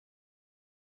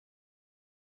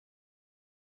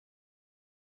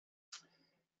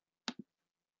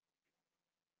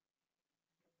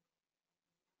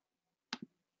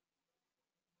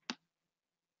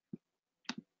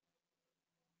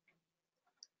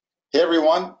Hey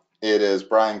everyone, it is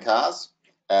Brian Kaz,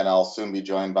 and I'll soon be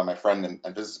joined by my friend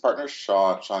and business partner,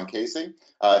 Sean Casey.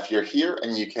 If you're here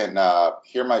and you can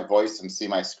hear my voice and see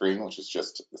my screen, which is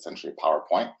just essentially a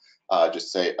PowerPoint,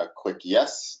 just say a quick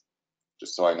yes,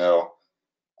 just so I know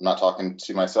I'm not talking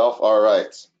to myself. All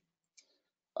right.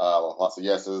 Lots of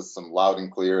yeses, some loud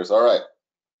and clears. All right.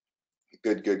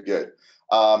 Good, good, good.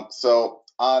 So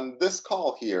on this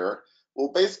call here,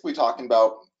 we'll basically be talking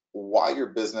about why your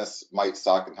business might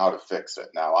suck and how to fix it.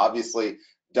 Now, obviously,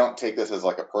 don't take this as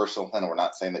like a personal thing. We're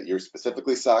not saying that yours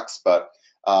specifically sucks, but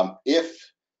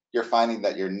if you're finding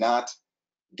that you're not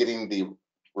getting the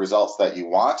results that you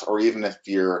want, or even if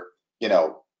you're,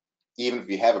 even if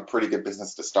you have a pretty good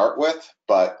business to start with,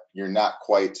 but you're not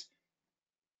quite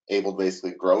able to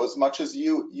basically grow as much as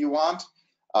you want.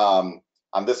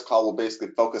 On this call, we'll basically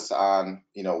focus on,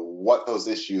 what those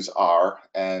issues are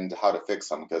and how to fix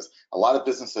them, because a lot of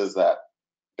businesses that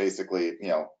basically,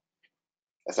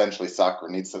 essentially suck or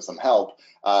need some help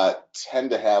tend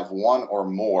to have one or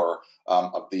more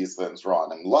of these things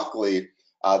wrong. And luckily,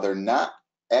 they're not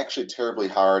actually terribly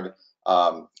hard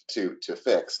to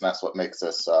fix. And that's what makes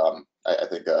this, I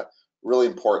think, a really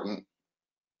important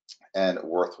and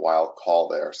worthwhile call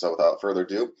there. So without further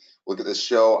ado, we'll get this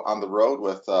show on the road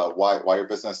with why your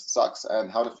business sucks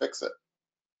and how to fix it.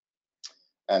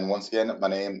 And once again, my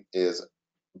name is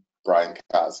Brian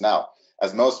Kaz. Now,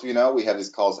 as most of you know, we have these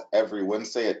calls every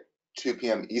Wednesday at 2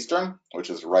 p.m. Eastern, which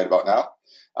is right about now,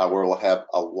 where we'll have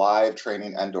a live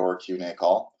training and/or Q&A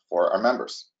call for our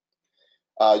members.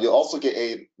 You'll also get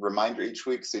a reminder each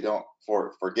week so you don't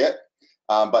forget.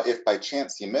 But if by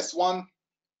chance you miss one,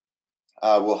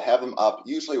 we'll have them up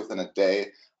usually within a day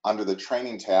under the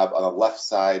training tab on the left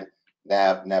side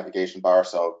navigation bar.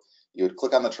 So you would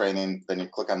click on the training, then you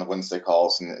click on the Wednesday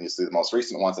calls, and you see the most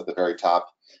recent ones at the very top.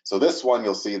 So this one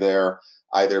you'll see there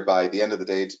either by the end of the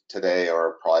day today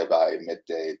or probably by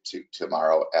midday to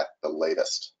tomorrow at the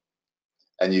latest.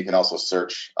 And you can also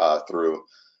search through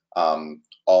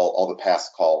all the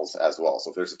past calls as well.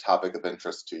 So if there's a topic of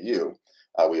interest to you,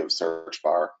 we have a search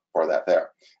bar for that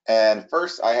there. And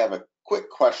first, I have a quick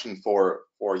question for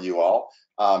you all,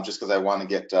 just because I want to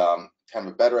get kind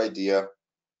of a better idea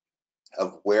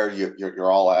of where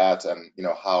you're all at, and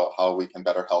how we can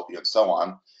better help you and so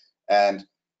on. And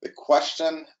the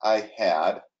question I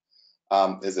had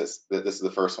is this. This is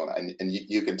the first one, and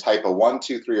you can type a 1,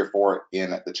 2, 3, or 4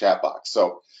 in the chat box.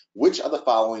 So, which of the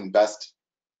following best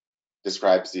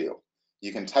describes you?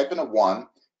 You can type in a 1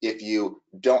 if you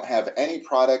don't have any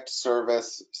product,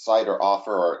 service, site, or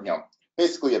offer, or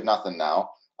basically you have nothing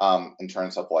now in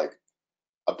terms of like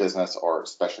a business or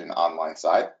especially an online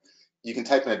side. You can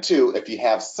type in a 2 if you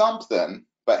have something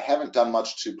but haven't done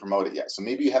much to promote it yet. So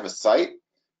maybe you have a site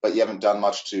but you haven't done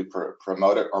much to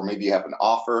promote it, or maybe you have an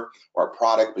offer or a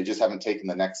product but you just haven't taken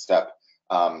the next step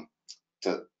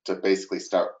to basically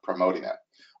start promoting it.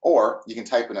 Or you can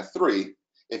type in a 3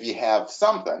 if you have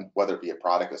something, whether it be a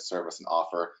product, a service, an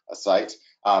offer, a site,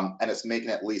 and it's making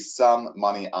at least some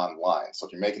money online. So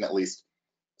if you're making at least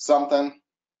something,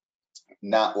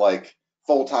 not like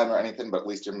full-time or anything, but at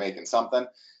least you're making something,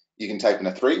 you can type in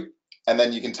a 3. And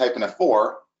then you can type in a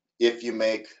 4 if you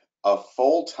make a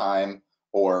full-time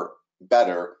or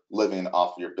better living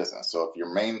off your business. So if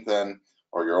your main thing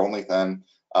or your only thing,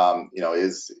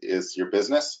 is your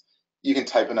business, you can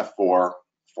type in a 4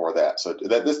 for that. So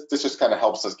this just kind of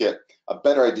helps us get a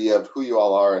better idea of who you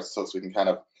all are, so we can kind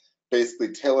of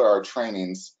basically tailor our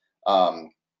trainings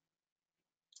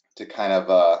to kind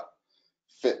of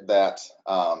fit that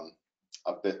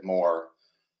a bit more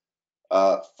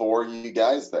for you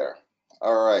guys there.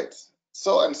 All right.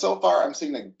 So far I'm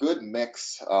seeing a good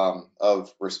mix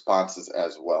of responses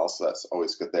as well, so that's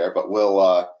always good there. But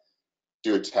we'll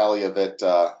do a tally of it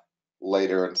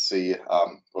later and see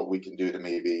what we can do to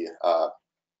maybe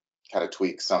kind of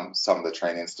tweak some of the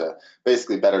trainings to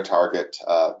basically better target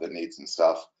the needs and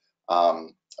stuff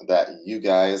that you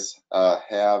guys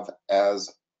have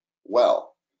as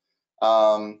well.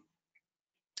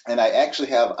 And I actually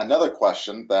have another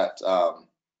question that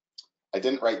I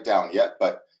didn't write down yet,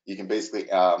 but you can basically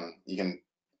you can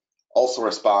also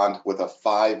respond with a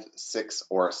 5, 6,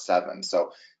 or a 7.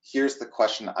 So here's the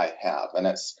question I have, and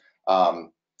it's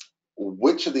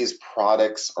which of these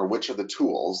products, or which of the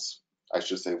tools, I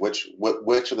should say, which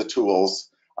of the tools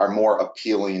are more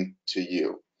appealing to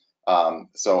you?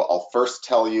 So I'll first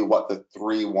tell you what the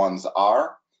 3 ones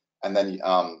are, and then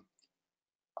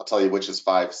I'll tell you which is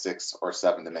 5, 6, or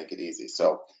 7 to make it easy.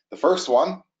 So the first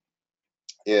one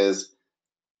is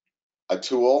a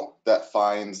tool that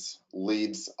finds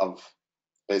leads of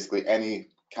basically any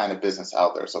kind of business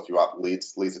out there. So if you want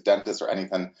leads of dentists or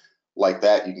anything like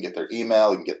that. You can get their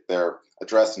email, you can get their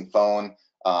address and phone,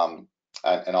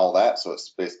 and all that. So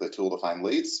it's basically a tool to find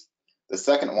leads. The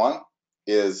second one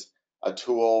is a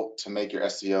tool to make your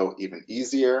SEO even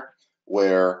easier,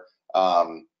 where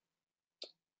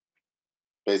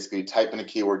basically you type in a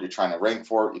keyword you're trying to rank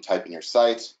for, you type in your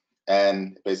site,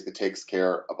 and it basically takes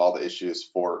care of all the issues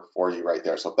for you right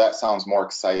there. So if that sounds more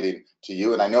exciting to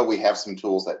you, and I know we have some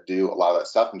tools that do a lot of that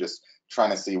stuff, I'm just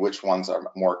trying to see which ones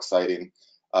are more exciting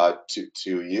to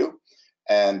you.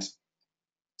 And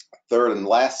third and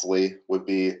lastly would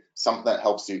be something that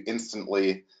helps you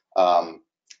instantly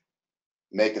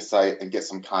make a site and get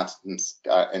some content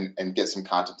and get some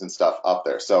content and stuff up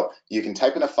there. So you can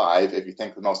type in a 5 if you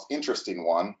think the most interesting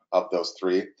one of those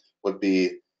 3 would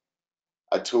be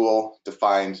a tool to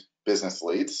find business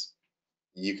leads.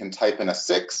 You can type in a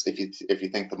 6 if you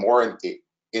think the more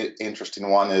interesting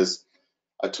one is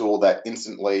a tool that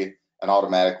instantly and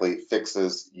automatically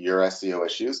fixes your SEO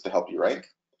issues to help you rank.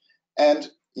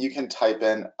 And you can type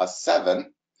in a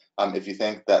 7 if you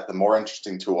think that the more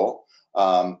interesting tool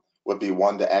would be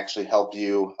one to actually help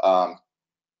you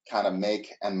kind of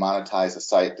make and monetize a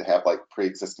site to have like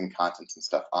pre-existing content and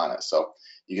stuff on it. So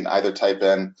you can either type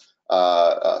in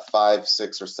 5,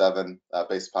 6, or 7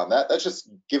 based upon that. That just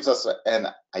gives us an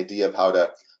idea of how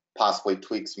to possibly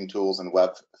tweak some tools in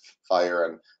Webfire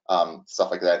and stuff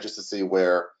like that, just to see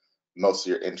where most of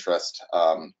your interest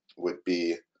would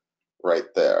be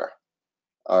right there.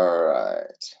 All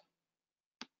right.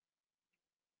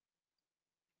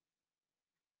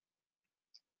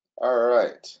 All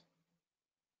right.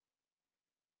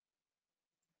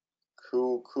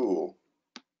 Cool.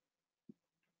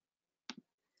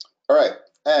 All right.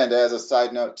 And as a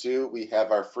side note too, we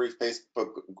have our free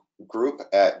Facebook group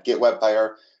at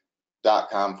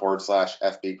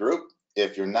getwebfire.com/FB group.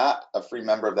 If you're not a free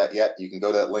member of that yet, you can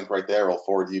go to that link right there. It'll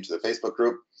forward you to the Facebook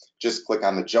group. Just click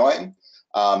on the join.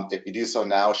 If you do so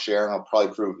now, Sharon will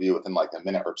probably prove you within like a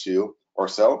minute or 2 or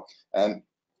so. And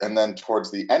then towards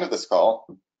the end of this call,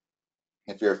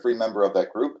 if you're a free member of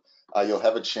that group, you'll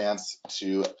have a chance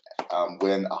to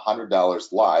win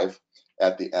 $100 live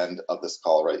at the end of this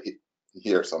call right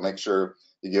here. So make sure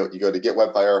you go to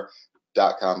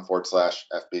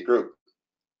getwebfire.com/FB group.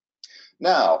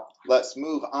 Now, let's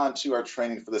move on to our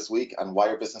training for this week on why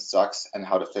your business sucks and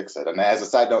how to fix it. And as a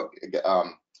side note,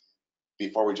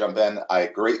 before we jump in, I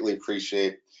greatly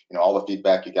appreciate all the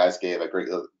feedback you guys gave. I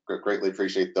greatly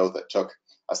appreciate those that took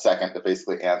a second to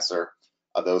basically answer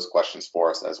those questions for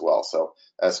us as well. So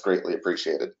that's greatly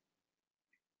appreciated.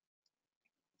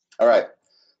 All right,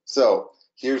 so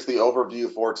here's the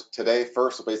overview for today.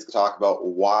 First, we'll basically talk about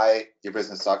why your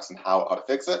business sucks and how to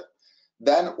fix it.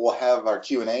 Then we'll have our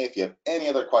Q&A if you have any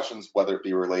other questions, whether it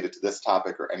be related to this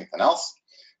topic or anything else.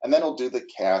 And then we'll do the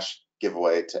cash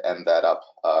giveaway to end that up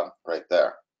right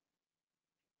there.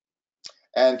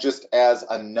 And just as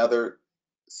another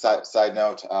side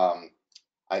note,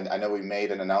 I know we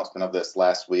made an announcement of this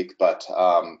last week, but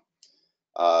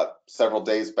several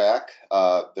days back,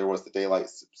 there was the daylight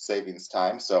savings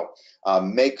time. So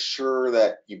make sure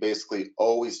that you basically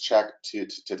always check to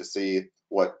see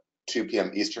what 2 p.m.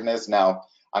 Eastern is. Now,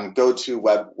 on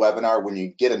GoToWebinar, when you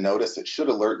get a notice, it should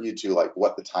alert you to like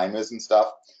what the time is and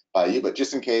stuff by you. But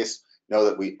just in case, know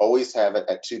that we always have it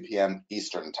at 2 p.m.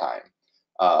 Eastern time.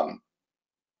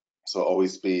 So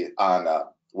always be on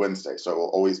Wednesday. So it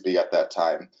will always be at that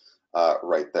time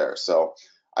right there. So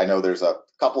I know there's a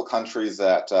couple countries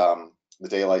that the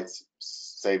daylight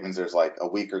savings, there's like a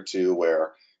week or 2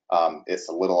 where it's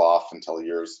a little off until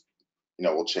yours,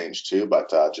 will change too. But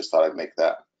just thought I'd make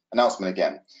that announcement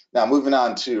again. Now, moving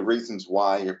on to reasons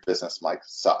why your business might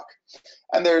suck.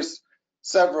 And there's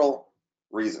several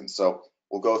reasons. So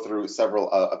we'll go through several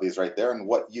of these right there and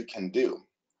what you can do.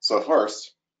 So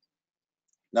first,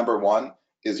 number 1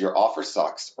 is your offer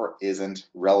sucks or isn't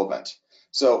relevant.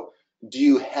 So do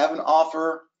you have an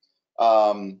offer,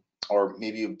 or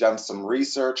maybe you've done some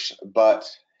research but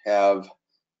have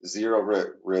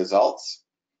 0 results?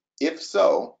 If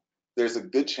so, there's a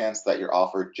good chance that your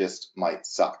offer just might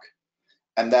suck,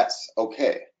 and that's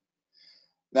okay.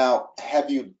 Now,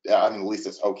 have you, at least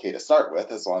it's okay to start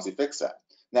with as long as you fix it.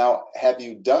 Now, have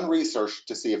you done research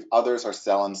to see if others are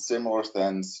selling similar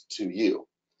things to you?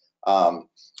 And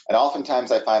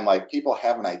oftentimes I find like people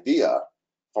have an idea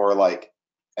for like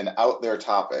an out there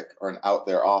topic or an out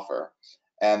there offer,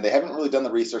 and they haven't really done the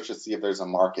research to see if there's a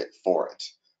market for it.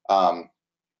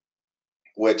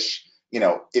 Which,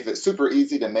 if it's super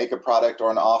easy to make a product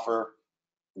or an offer,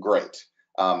 great.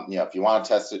 If you want to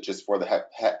test it just for the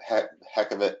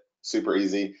heck of it, super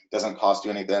easy, doesn't cost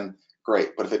you anything,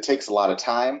 great. But if it takes a lot of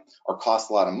time or costs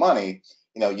a lot of money,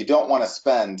 you don't want to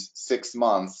spend 6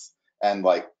 months and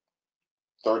like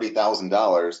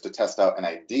 $30,000 to test out an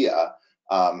idea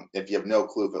if you have no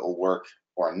clue if it will work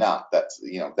or not.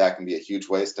 That can be a huge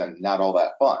waste and not all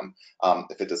that fun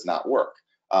if it does not work.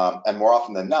 And more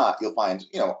often than not, you'll find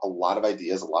a lot of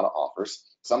ideas, a lot of offers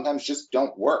sometimes just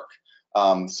don't work.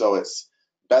 So it's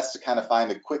best to kind of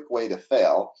find a quick way to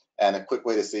fail and a quick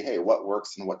way to see, hey, what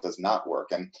works and what does not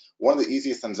work. And one of the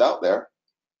easiest things out there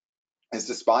is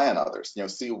to spy on others,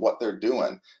 see what they're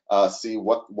doing, see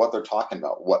what they're talking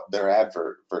about, what they're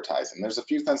advertising. There's a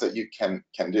few things that you can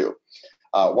do.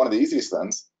 One of the easiest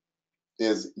things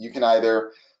is you can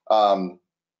either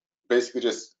basically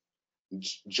just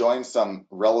join some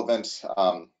relevant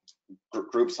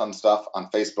groups on stuff on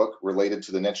Facebook related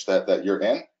to the niche that you're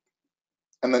in,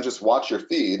 and then just watch your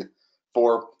feed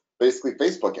for basically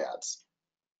Facebook ads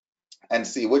and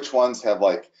see which ones have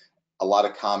like a lot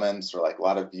of comments or like a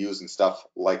lot of views and stuff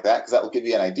like that, because that will give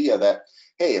you an idea that,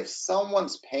 hey, if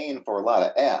someone's paying for a lot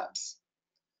of ads,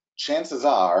 chances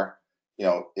are,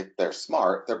 if they're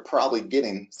smart, they're probably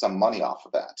getting some money off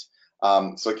of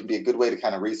that. So it can be a good way to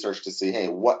kind of research to see, hey,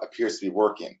 what appears to be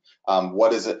working?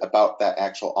 What is it about that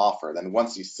actual offer? Then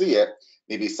once you see it,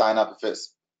 maybe sign up if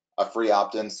it's a free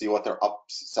opt-in, see what their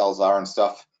upsells are and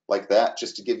stuff like that,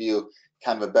 just to give you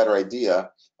kind of a better idea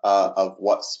of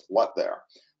what's what there.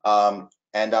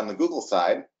 And on the Google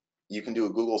side, you can do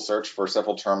a Google search for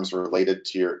several terms related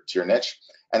to your niche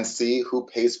and see who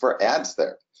pays for ads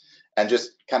there. And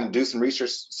just kind of do some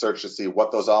research to see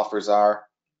what those offers are,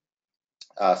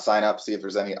 sign up, see if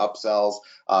there's any upsells,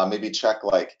 maybe check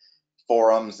like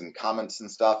forums and comments and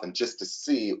stuff, and just to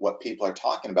see what people are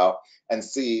talking about and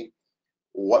see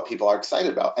what people are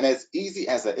excited about. And as easy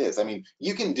as it is, I mean,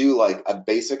 you can do like a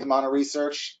basic amount of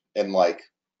research in like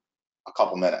a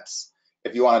couple minutes.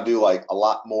 If you want to do like a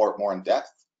lot more in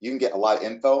depth, you can get a lot of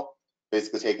info,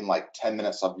 basically taking like 10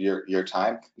 minutes of your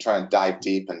time and trying to dive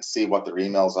deep and see what their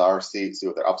emails are, see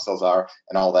what their upsells are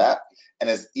and all that. And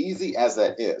as easy as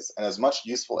that is, and as much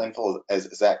useful info as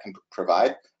that can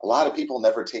provide, a lot of people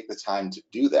never take the time to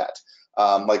do that.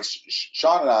 Like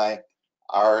Sean and I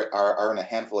are in a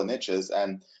handful of niches,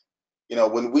 and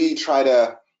when we try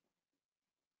to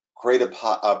create a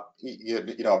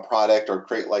product or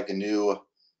create like a new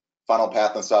funnel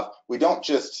path and stuff, we don't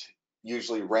just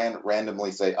usually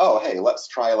randomly say, oh, hey, let's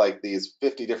try like these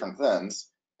 50 different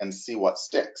things and see what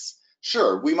sticks.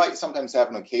 Sure, we might sometimes have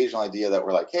an occasional idea that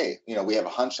we're like, hey, we have a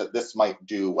hunch that this might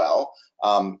do well,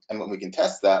 and when we can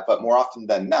test that. But more often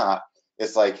than not,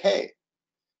 it's like, hey,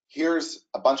 here's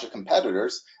a bunch of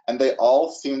competitors and they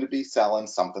all seem to be selling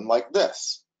something like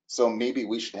this. So maybe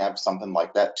we should have something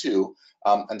like that too,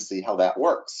 and see how that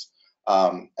works.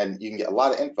 And you can get a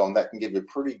lot of info, and that can give you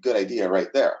a pretty good idea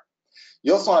right there.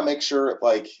 You also want to make sure,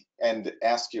 and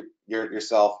ask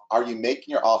yourself, are you making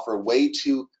your offer way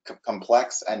too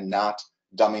complex and not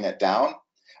dumbing it down?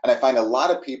 And I find a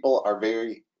lot of people are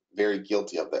very, very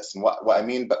guilty of this. And what I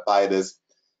mean by it is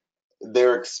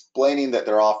they're explaining that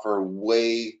their offer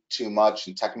way too much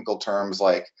in technical terms,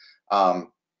 like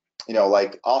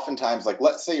oftentimes, like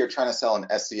let's say you're trying to sell an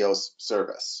SEO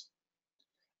service.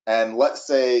 And let's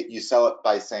say you sell it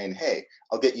by saying, hey,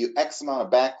 I'll get you X amount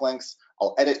of backlinks,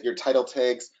 I'll edit your title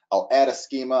tags, I'll add a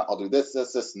schema, I'll do this,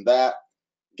 and that.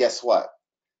 Guess what?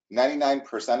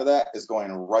 99% of that is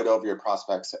going right over your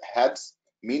prospects' heads.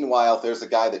 Meanwhile, if there's a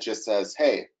guy that just says,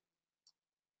 hey,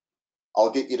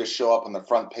 I'll get you to show up on the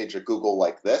front page of Google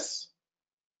like this,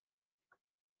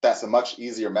 that's a much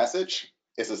easier message.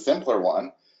 It's a simpler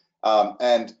one.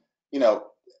 And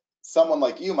someone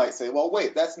like you might say, well,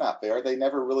 wait, that's not fair. They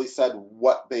never really said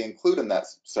what they include in that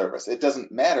service. It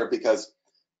doesn't matter because,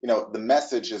 the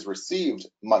message is received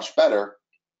much better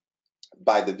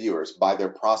by the viewers, by their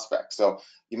prospects. So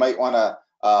you might want to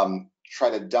try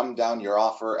to dumb down your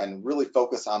offer and really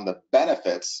focus on the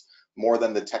benefits more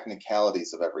than the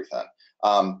technicalities of everything.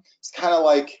 It's kind of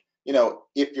like,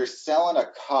 if you're selling a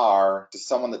car to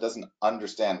someone that doesn't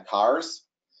understand cars,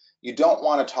 you don't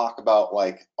want to talk about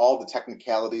like all the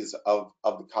technicalities of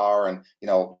the car and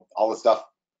all the stuff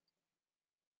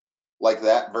like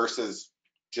that versus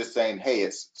just saying, hey,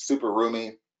 it's super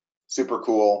roomy, super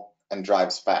cool, and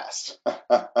drives fast.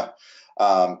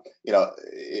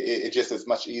 It just is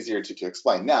much easier to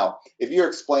explain. Now, if you're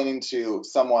explaining to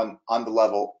someone on the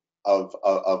level of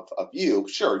you,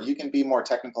 sure, you can be more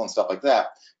technical and stuff like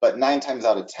that, but 9 times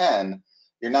out of 10,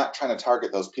 you're not trying to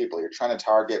target those people. You're trying to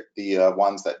target the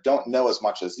ones that don't know as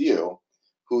much as you,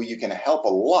 who you can help a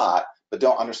lot, but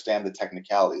don't understand the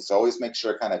technicalities. So always make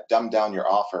sure to kind of dumb down your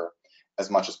offer as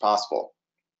much as possible.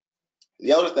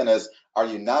 The other thing is, are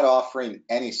you not offering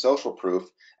any social proof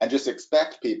and just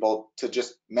expect people to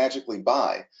just magically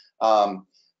buy?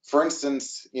 For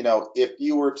instance, if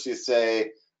you were to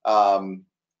say,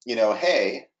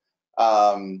 hey,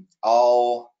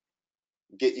 I'll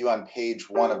get you on page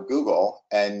 1 of Google,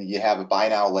 and you have a buy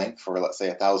now link for, let's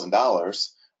say, $1,000,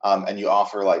 and you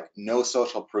offer like no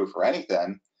social proof or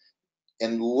anything,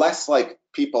 unless like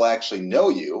people actually know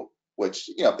you, which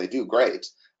if they do, great.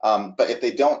 But if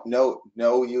they don't know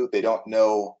you, they don't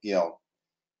know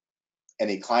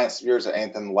any clients of yours or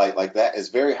anything like that, it's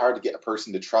very hard to get a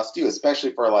person to trust you,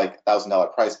 especially for like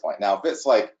 $1,000 price point. Now, if it's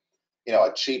like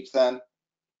a cheap thing,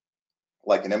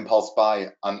 like an impulse buy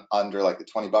under like the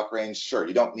 $20 range, sure,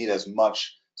 you don't need as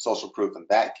much social proof in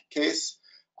that case.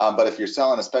 But if you're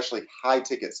selling especially high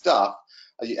ticket stuff,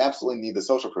 you absolutely need the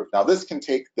social proof. Now, this can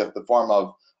take the form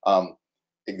of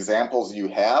examples you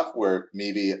have, where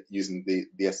maybe using the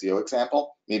SEO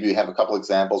example, maybe you have a couple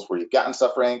examples where you've gotten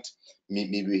stuff ranked.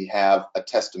 Maybe we have a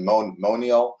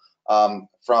testimonial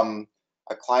from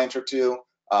a client or two,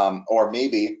 or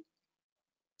maybe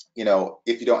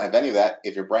if you don't have any of that,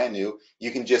 if you're brand new, you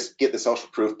can just get the social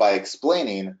proof by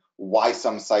explaining why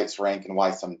some sites rank and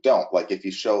why some don't. Like if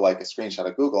you show like a screenshot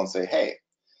of Google and say, hey,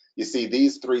 you see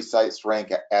these 3 sites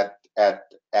rank at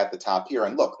the top here,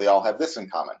 and look, they all have this in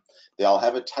common. They all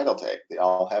have a title tag, they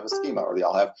all have a schema, or they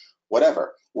all have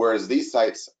whatever. Whereas these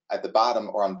sites at the bottom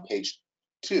or on page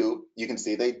 2, you can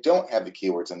see they don't have the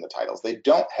keywords in the titles. They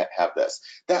don't have this.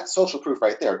 That's social proof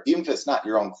right there. Even if it's not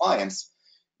your own clients,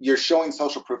 you're showing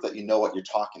social proof that you know what you're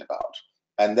talking about.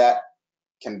 And that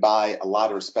can buy a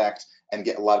lot of respect and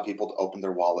get a lot of people to open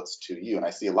their wallets to you. And I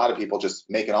see a lot of people just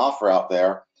make an offer out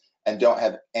there and don't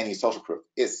have any social proof.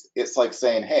 It's like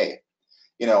saying, hey,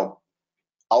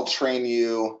 I'll train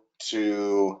you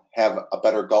to have a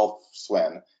better golf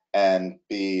swing and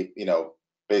be,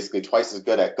 basically twice as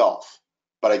good at golf,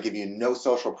 but I give you no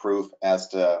social proof as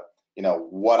to,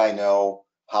 what I know,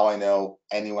 how I know,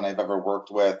 anyone I've ever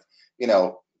worked with.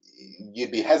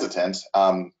 You'd be hesitant,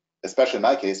 especially in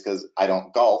my case, because I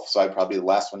don't golf, so I'd probably be the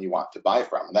last one you want to buy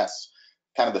from. And that's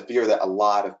kind of the fear that a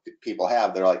lot of people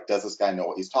have. They're like, does this guy know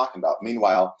what he's talking about?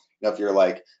 Meanwhile, if you're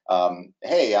like,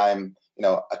 hey, I'm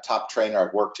a top trainer,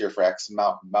 I've worked here for X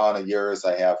amount of years,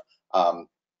 I've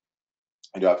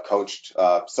coached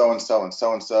so and so and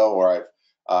so and so, or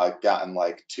I've gotten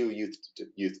like 2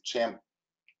 youth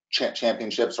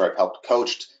championships, or I've helped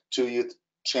coached 2 youth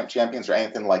champions, or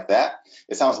anything like that.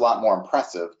 It sounds a lot more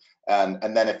impressive.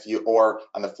 And then if you, or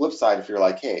on the flip side, if you're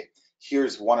like, hey,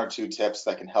 here's 1 or 2 tips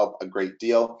that can help a great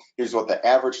deal. Here's what the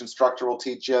average instructor will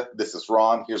teach you. This is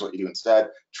wrong. Here's what you do instead.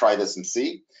 Try this and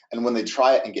see. And when they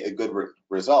try it and get a good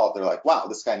result, they're like, wow,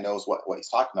 this guy knows what he's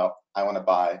talking about. I want to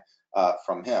buy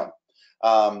from him.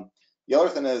 The other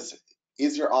thing is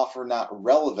your offer not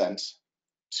relevant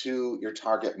to your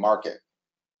target market?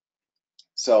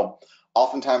 So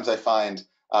oftentimes I find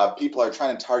people are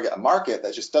trying to target a market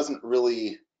that just doesn't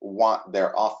really want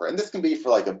their offer. And this can be for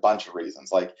like a bunch of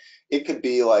reasons. Like it could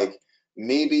be like,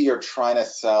 maybe you're trying to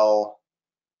sell,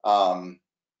 like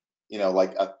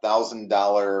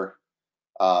 $1,000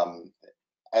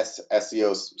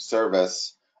 SEO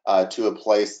service to a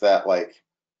place that like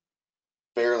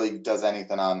barely does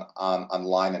anything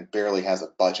online and barely has a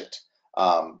budget.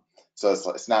 So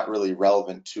it's not really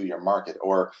relevant to your market.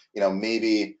 Or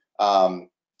maybe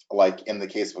like in the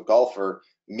case of a golfer,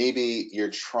 maybe you're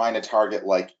trying to target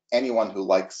like anyone who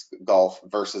likes golf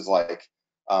versus like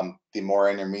the more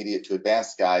intermediate to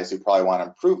advanced guys who probably want to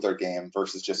improve their game,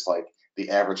 versus just like the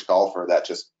average golfer that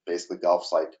just basically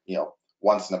golfs like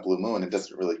once in a blue moon and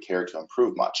doesn't really care to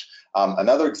improve much.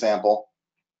 Another example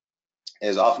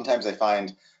is oftentimes I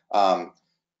find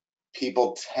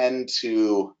people tend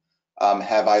to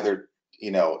have either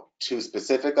too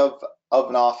specific of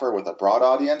an offer with a broad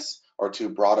audience, or too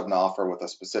broad of an offer with a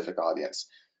specific audience.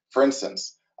 For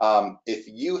instance, if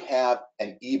you have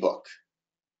an ebook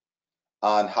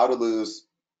on how to lose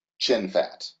chin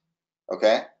fat,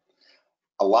 okay?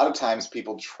 A lot of times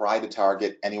people try to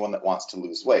target anyone that wants to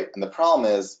lose weight. And the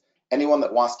problem is anyone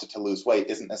that wants to lose weight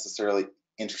isn't necessarily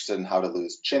interested in how to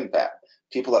lose chin fat.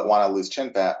 People that want to lose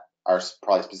chin fat are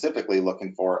probably specifically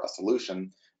looking for a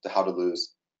solution to how to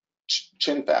lose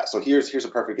chin fat. So here's a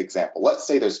perfect example. Let's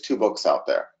say there's 2 books out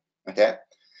there, okay?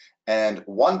 And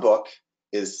one book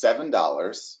is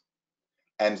 $7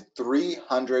 and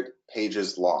 300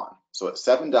 pages long. So it's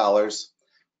 $7,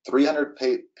 300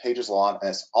 pages long, and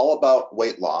it's all about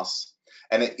weight loss.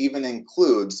 And it even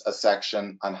includes a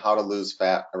section on how to lose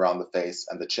fat around the face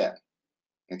and the chin,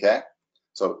 okay?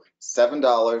 So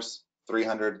 $7,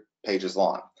 300 pages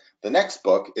long. The next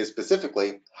book is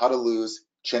specifically how to lose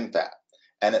chin fat.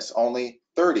 and it's only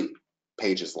 30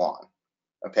 pages long,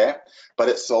 okay? But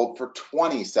it sold for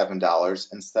 $27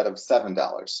 instead of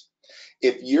 $7.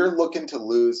 If you're looking to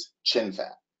lose chin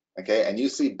fat, okay, and you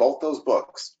see both those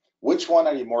books, which one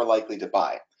are you more likely to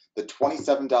buy? The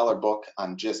 $27 book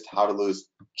on just how to lose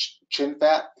chin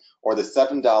fat, or the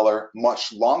 $7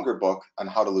 much longer book on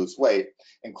how to lose weight,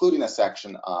 including a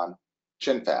section on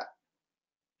chin fat?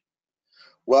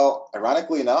 Well,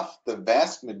 ironically enough, the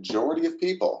vast majority of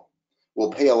people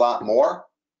will pay a lot more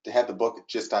to have the book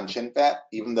just on chin fat,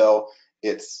 even though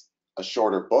it's a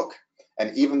shorter book.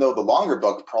 And even though the longer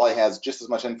book probably has just as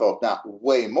much info, if not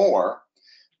way more,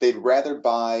 they'd rather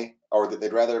buy, or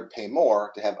they'd rather pay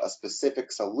more to have a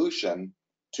specific solution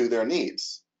to their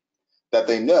needs that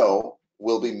they know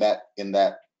will be met in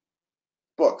that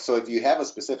book. So if you have a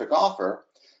specific offer,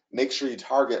 make sure you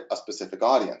target a specific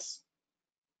audience.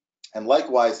 And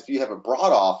likewise, if you have a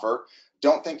broad offer,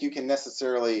 don't think you can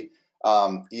necessarily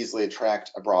easily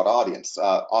attract a broad audience.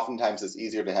 Oftentimes it's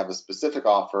easier to have a specific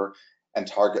offer and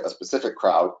target a specific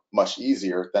crowd much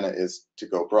easier than it is to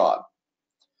go broad.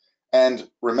 And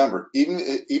remember, even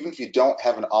if you don't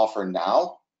have an offer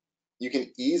now, you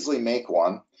can easily make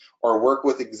one or work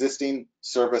with existing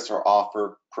service or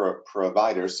offer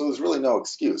providers. So there's really no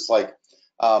excuse. Like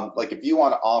if you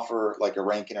want to offer like a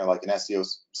ranking or like an SEO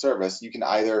service, you can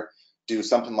either do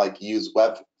something like use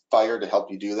Webfire to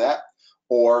help you do that,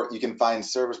 or you can find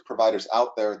service providers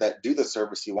out there that do the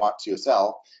service you want to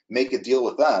sell, make a deal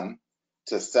with them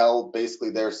to sell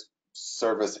basically their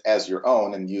service as your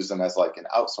own and use them as like an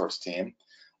outsourced team.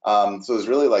 So there's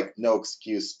really like no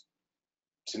excuse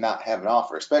to not have an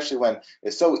offer, especially when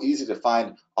it's so easy to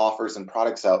find offers and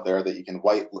products out there that you can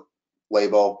white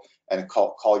label and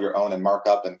call your own and mark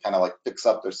up and kind of like fix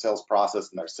up their sales process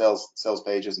and their sales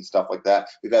pages and stuff like that.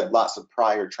 We've had lots of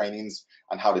prior trainings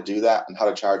on how to do that and how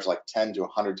to charge like 10 to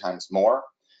 100 times more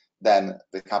than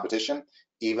the competition,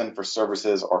 even for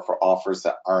services or for offers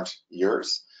that aren't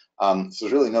yours. So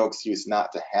there's really no excuse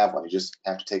not to have one. You just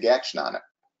have to take action on it.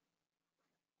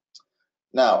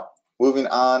 Now, moving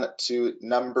on to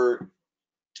number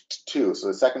 2. So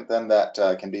the second thing that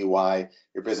can be why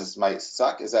your business might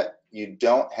suck is that you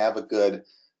don't have a good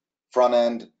front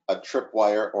end, a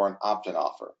tripwire, or an opt-in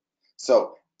offer.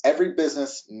 So every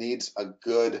business needs a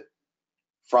good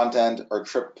front end or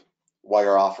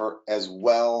tripwire offer as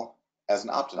well as an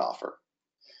opt-in offer.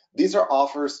 These are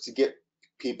offers to get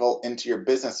people into your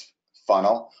business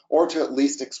funnel or to at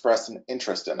least express an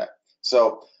interest in it.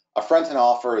 So a front-end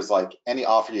offer is like any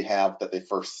offer you have that they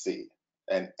first see,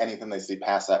 and anything they see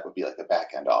past that would be like a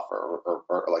back-end offer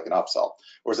or like an upsell.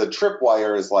 Whereas a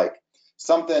tripwire is like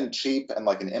something cheap and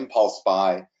like an impulse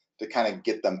buy to kind of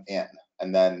get them in,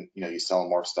 and then you sell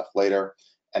more stuff later.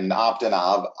 And an opt-in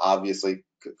obviously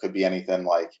could be anything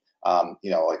like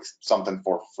like something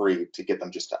for free to get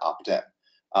them just to opt in.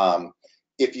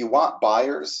 If you want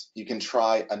buyers, you can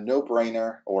try a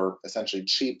no-brainer or essentially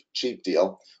cheap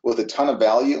deal with a ton of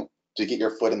value to get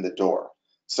your foot in the door.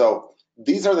 So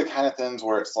these are the kind of things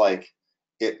where it's like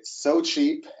it's so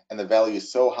cheap and the value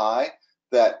is so high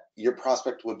that your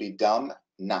prospect would be dumb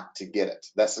not to get it.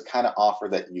 That's the kind of offer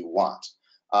that you want,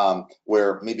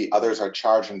 where maybe others are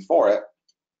charging for it.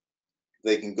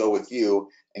 They can go with you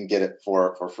and get it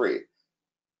for free.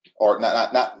 Or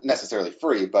not necessarily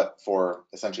free, but for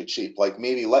essentially cheap. Like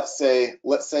maybe let's say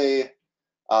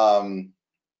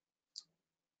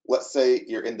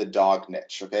you're in the dog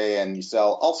niche, okay, and you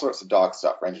sell all sorts of dog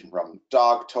stuff, ranging from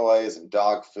dog toys and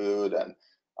dog food and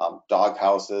dog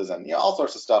houses and all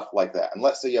sorts of stuff like that. And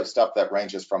let's say you have stuff that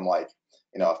ranges from like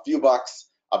a few bucks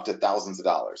up to thousands of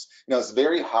dollars. It's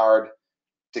very hard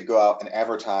to go out and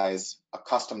advertise a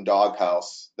custom dog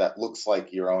house that looks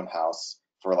like your own house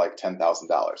for like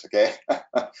 $10,000, okay?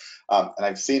 And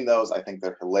I've seen those. I think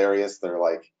they're hilarious. They're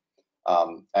like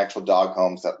actual dog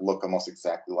homes that look almost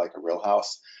exactly like a real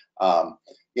house.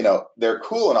 They're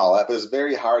cool and all that, but it's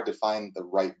very hard to find the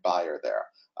right buyer there.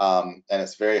 And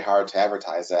it's very hard to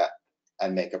advertise that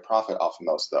and make a profit off of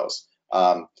most of those.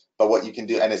 But what you can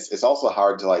do, and it's also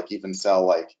hard to like even sell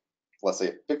like, let's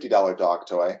say a $50 dog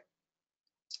toy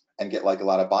and get like a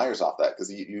lot of buyers off that,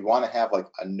 because you want to have like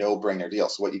a no-brainer deal.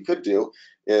 So what you could do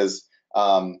is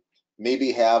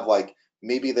maybe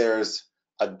there's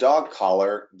a dog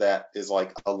collar that is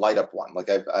like a light up one.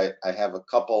 Like I have a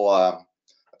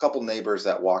couple neighbors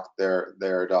that walk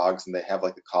their dogs, and they have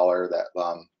like a collar that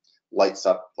lights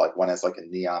up. Like one has like a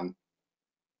neon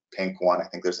pink one. I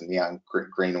think there's a neon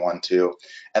green one too,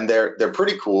 and they're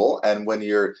pretty cool. And when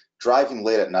you're driving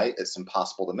late at night, it's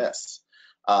impossible to miss.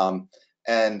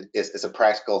 And it's a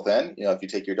practical thing. If you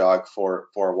take your dog for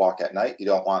a walk at night, you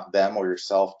don't want them or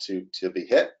yourself to be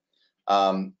hit.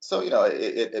 So,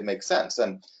 it makes sense.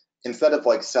 And instead of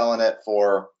like selling it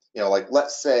for, like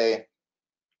let's say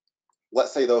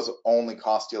those only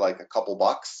cost you like a couple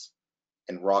bucks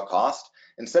in raw cost,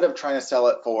 instead of trying to sell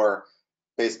it for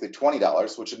basically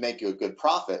 $20, which would make you a good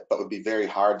profit, but would be very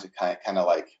hard to kind of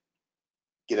like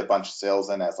get a bunch of sales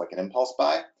in as like an impulse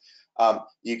buy.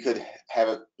 You could have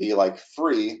it be like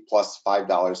free plus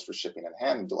 $5 for shipping and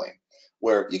handling,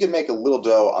 where you can make a little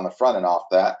dough on the front end off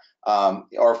that.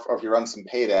 Or if you run some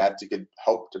paid ads, you could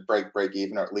hope to break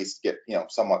even, or at least get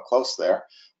somewhat close there.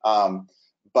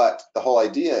 But the whole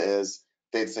idea is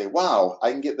they'd say, wow,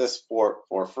 I can get this for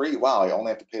free. Wow, I only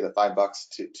have to pay the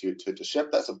 $5 to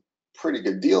ship. That's a pretty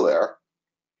good deal there.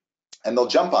 And they'll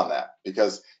jump on that,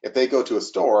 because if they go to a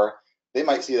store, they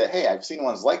might see that, hey, I've seen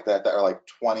ones like that are like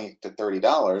 $20 to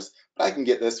 $30, but I can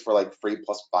get this for like free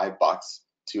plus $5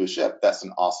 to a ship. That's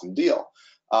an awesome deal.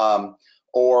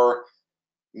 Or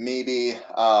maybe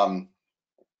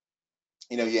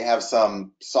you have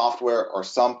some software or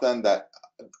something that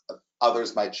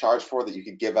others might charge for that you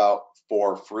could give out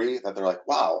for free, that they're like,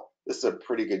 wow, this is a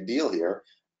pretty good deal here.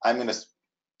 I'm going to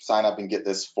sign up and get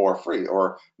this for free.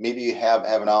 Or maybe you have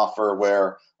an offer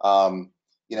where,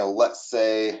 let's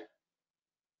say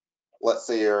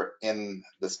you're in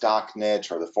the stock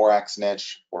niche or the Forex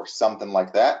niche or something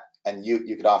like that, and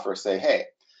you could offer, say, hey,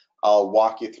 I'll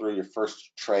walk you through your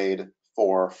first trade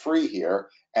for free here,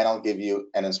 and I'll give you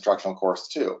an instructional course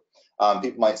too.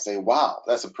 People might say, wow,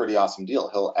 that's a pretty awesome deal.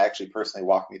 He'll actually personally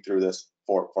walk me through this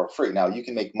for free. Now, you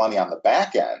can make money on the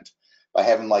back end by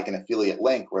having like an affiliate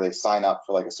link where they sign up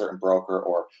for like a certain broker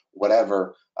or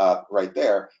whatever right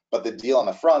there. But the deal on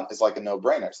the front is like a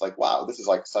no-brainer. It's like, wow, this is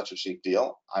like such a cheap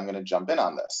deal. I'm going to jump in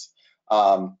on this.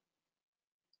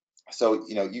 So,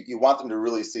 you want them to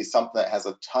really see something that has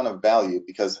a ton of value,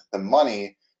 because the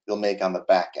money you'll make on the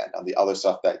back end, on the other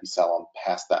stuff that you sell them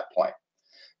past that point.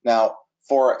 Now,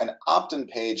 for an opt-in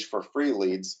page for free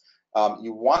leads,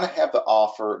 you want to have the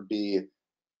offer be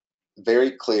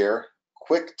very clear,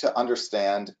 quick to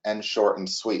understand, and short and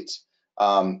sweet.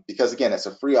 Because again, it's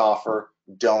a free offer.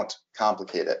 Don't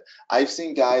complicate it. I've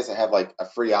seen guys that have like a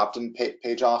free opt-in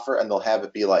page offer, and they'll have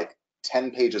it be like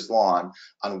 10 pages long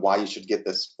on why you should get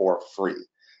this for free.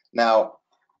 Now,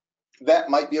 that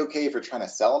might be okay if you're trying to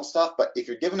sell them stuff, but if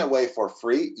you're giving it away for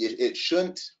free, it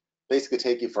shouldn't basically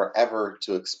take you forever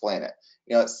to explain it.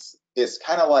 It's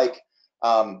kind of like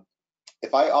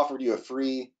if I offered you a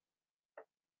free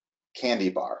candy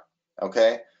bar,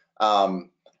 okay?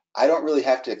 I don't really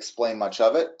have to explain much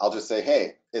of it. I'll just say,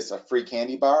 hey, it's a free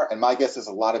candy bar, and my guess is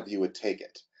a lot of you would take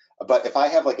it. But if I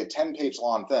have like a 10-page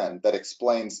long thing that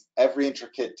explains every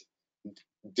intricate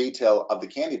detail of the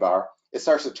candy bar, it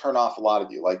starts to turn off a lot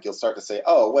of you. Like, you'll start to say,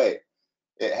 oh, wait,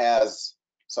 it has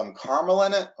some caramel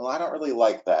in it. Well, I don't really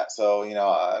like that. So,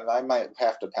 I might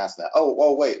have to pass that.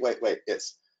 Oh, wait.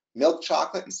 It's milk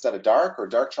chocolate instead of dark, or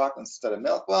dark chocolate instead of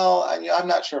milk. Well, I'm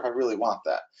not sure if I really want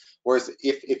that. Whereas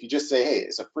if you just say, hey,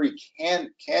 it's a free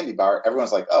candy bar,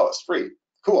 everyone's like, oh, it's free.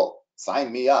 Cool.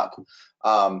 Sign me up.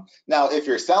 Now, if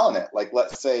you're selling it, like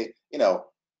let's say,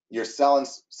 you're selling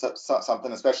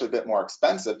something especially a bit more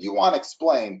expensive, you want to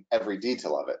explain every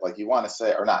detail of it. Like you want to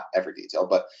say, or not every detail,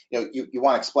 but you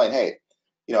want to explain, hey,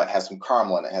 it has some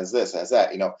caramel in it, has this, has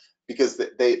that, because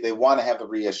they want to have the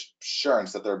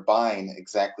reassurance that they're buying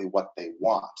exactly what they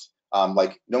want.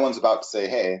 Like no one's about to say,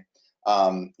 hey,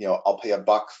 I'll pay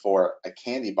 $1 for a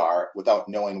candy bar without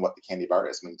knowing what the candy bar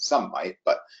is. I mean, some might,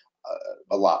 but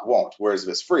a lot won't. Whereas if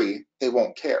it's free, they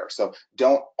won't care. So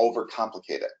don't overcomplicate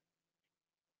it.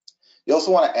 You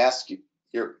also want to ask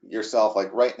yourself,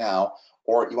 like right now,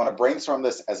 or you want to brainstorm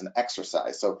this as an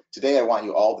exercise. So today I want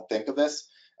you all to think of this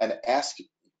and ask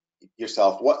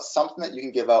yourself, what's something that you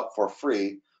can give out for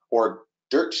free or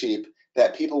dirt cheap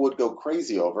that people would go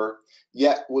crazy over,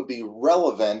 yet would be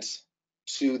relevant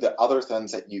to the other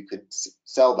things that you could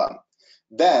sell them.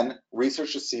 Then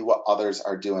research to see what others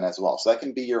are doing as well. So that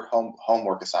can be your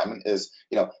homework assignment is,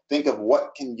 think of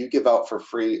what can you give out for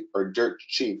free or dirt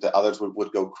cheap that others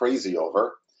would go crazy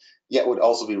over, yet would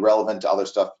also be relevant to other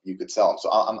stuff you could sell them. So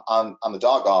on the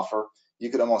dog offer, you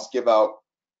could almost give out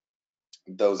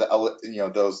those,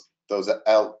 those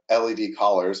LED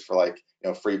collars for like,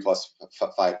 free plus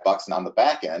 $5. And on the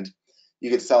back end,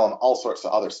 you could sell them all sorts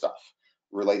of other stuff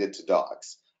related to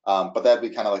dogs. But that'd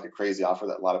be kind of like a crazy offer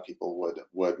that a lot of people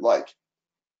would like.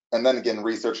 And then again,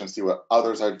 research and see what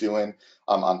others are doing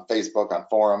on Facebook, on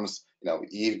forums,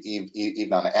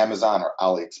 even on Amazon or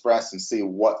AliExpress, and see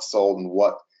what sold and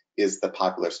what is the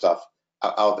popular stuff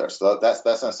out there. So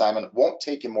that's an assignment. It won't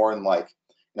take you more than like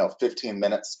 15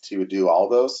 minutes to do all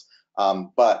those.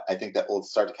 But I think that will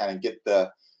start to kind of get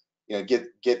the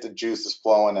get the juices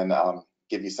flowing and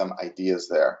give you some ideas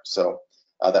there. So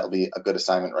that will be a good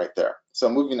assignment right there. So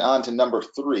moving on to number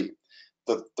 3.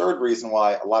 The third reason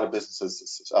why a lot of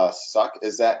businesses suck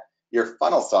is that your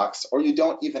funnel sucks or you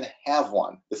don't even have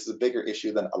one. This is a bigger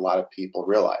issue than a lot of people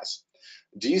realize.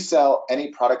 Do you sell any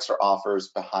products or offers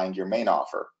behind your main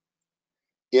offer?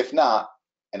 If not,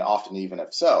 and often even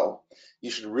if so, you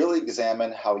should really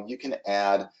examine how you can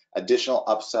add additional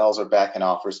upsells or back-end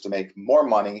offers to make more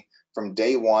money from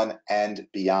day one and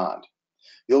beyond.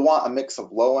 You'll want a mix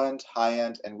of low-end,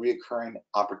 high-end, and reoccurring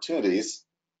opportunities,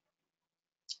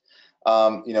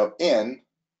 in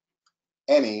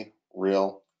any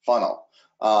real funnel.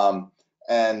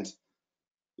 And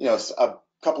a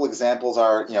couple examples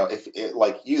are, if it,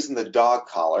 like using the dog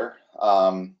collar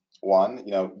one,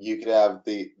 you could have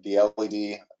the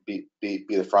LED be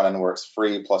the front end where it's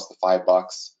free plus the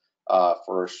 $5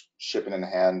 for shipping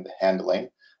and handling.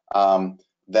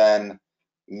 Then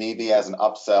maybe as an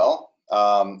upsell,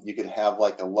 you could have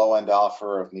like a low end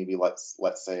offer of maybe let's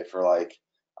say for like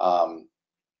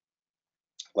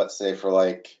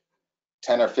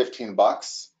 10 or 15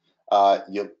 bucks.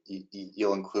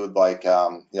 You'll include like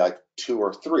 2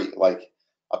 or 3, like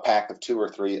a pack of 2 or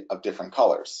 3 of different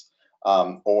colors,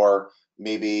 or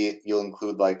maybe you'll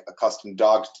include like a custom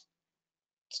dog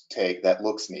tag that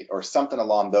looks neat, or something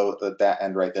along that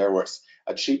end right there, where it's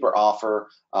a cheaper offer,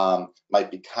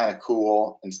 might be kind of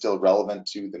cool and still relevant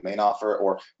to the main offer.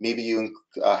 Or maybe you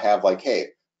have like, hey,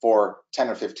 for 10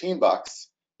 or 15 bucks,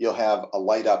 you'll have a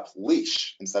light up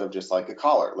leash instead of just like a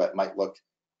collar that might look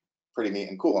pretty neat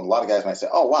and cool. And a lot of guys might say,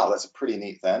 oh, wow, that's a pretty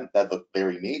neat thing. That looked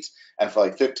very neat. And for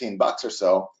like 15 bucks or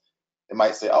so, it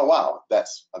might say, oh, wow,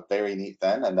 that's a very neat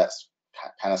thing. And that's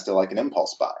kind of still like an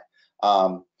impulse buy.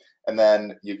 And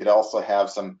then you could also have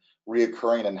some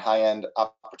reoccurring and high-end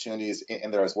opportunities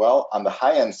in there as well. On the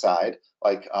high-end side,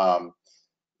 like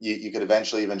you could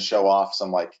eventually even show off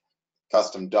some like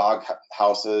custom dog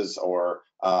houses, or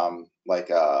what's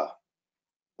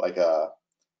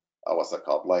that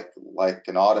called? Like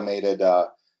an automated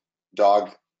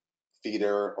dog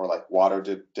feeder, or like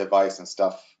water device and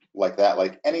stuff like that.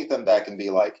 Like anything that can be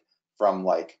like from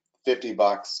like 50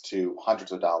 bucks to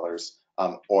hundreds of dollars,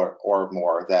 or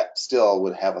more, that still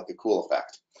would have like a cool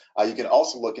effect. You can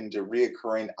also look into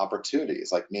reoccurring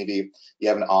opportunities. Like maybe you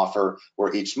have an offer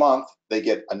where each month they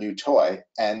get a new toy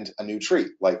and a new treat.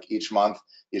 Like each month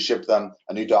you ship them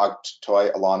a new dog toy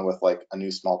along with like a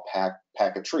new small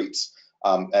pack of treats.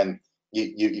 And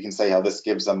you can say how this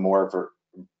gives them more of a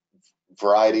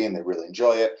variety and they really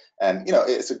enjoy it. And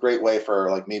it's a great way for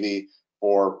like maybe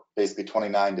for basically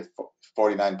 29 to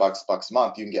 49 bucks a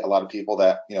month, you can get a lot of people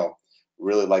that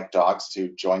really like dogs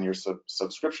to join your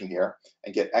subscription here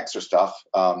and get extra stuff,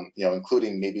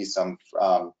 including maybe some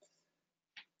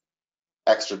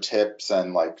extra tips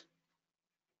and like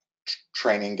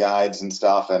training guides and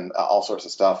stuff, and all sorts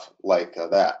of stuff like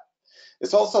that.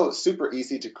 It's also super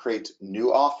easy to create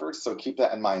new offers, so keep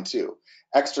that in mind too.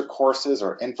 Extra courses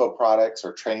or info products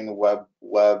or training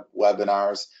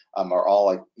webinars are all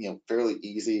like fairly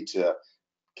easy to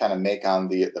kind of make on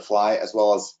the fly, as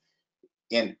well as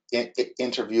in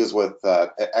interviews with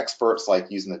experts.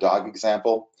 Like using the dog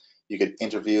example, you could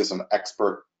interview some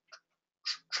expert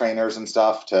trainers and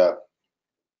stuff to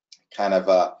kind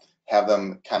of have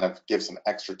them kind of give some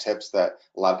extra tips that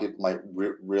a lot of people might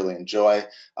really enjoy.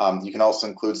 You can also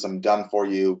include some done for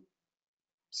you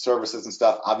services and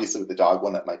stuff. Obviously with the dog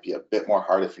one, that might be a bit more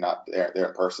hard if you're not there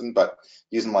in person, but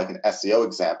using like an SEO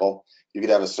example, you could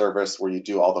have a service where you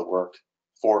do all the work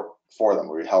for them,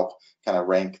 where you help kind of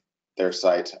rank their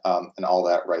site and all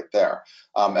that right there.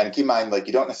 And keep in mind, like,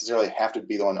 you don't necessarily have to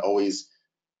be the one always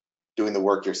doing the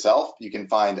work yourself. You can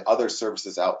find other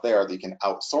services out there that you can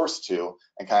outsource to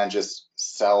and kind of just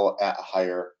sell at a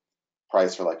higher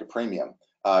price for like a premium.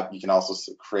 You can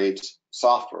also create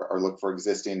software or look for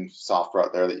existing software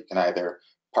out there that you can either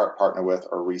partner with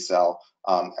or resell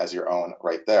as your own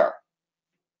right there.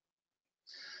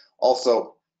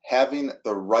 Also, having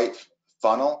the right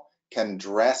funnel can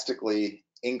drastically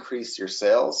increase your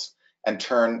sales and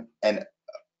turn an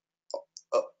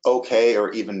okay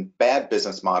or even bad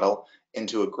business model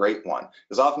into a great one.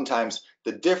 Because oftentimes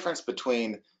the difference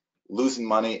between losing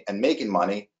money and making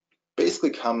money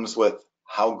basically comes with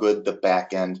how good the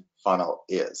back end funnel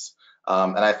is.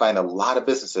 And I find a lot of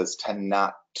businesses tend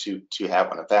not to have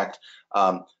one. In fact,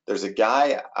 there's a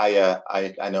guy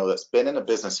I know that's been in a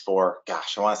business for,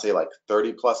 gosh, I want to say like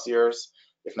 30 plus years,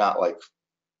 if not like,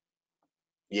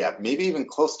 yeah, maybe even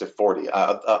close to 40,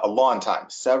 a long time,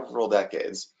 several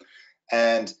decades.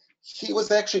 And he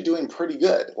was actually doing pretty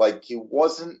good. Like, he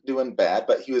wasn't doing bad,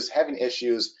 but he was having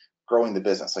issues growing the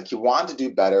business. Like he wanted to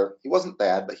do better. He wasn't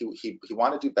bad, but he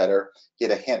wanted to do better. He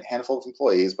had a handful of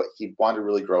employees, but he wanted to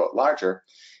really grow it larger.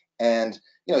 And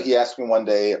he asked me one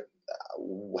day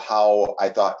how I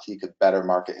thought he could better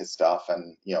market his stuff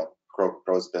and grow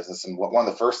his business. And one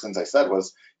of the first things I said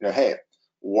was, hey,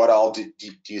 what all do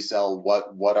you sell?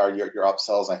 What are your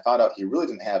upsells? And I found out he really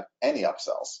didn't have any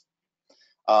upsells.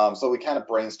 So we kind of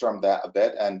brainstormed that a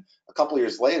bit, and a couple of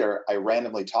years later, I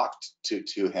randomly talked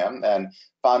to him and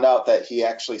found out that he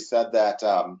actually said that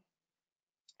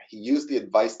he used the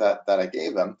advice that I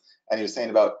gave him, and he was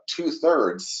saying about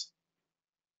 2/3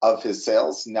 of his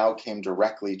sales now came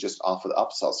directly just off of the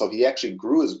upsell. So he actually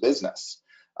grew his business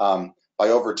by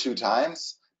over 2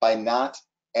 times by not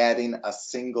adding a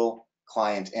single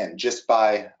client in, just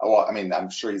by, well, I mean, I'm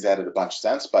sure he's added a bunch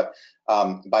since, but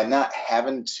by not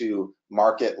having to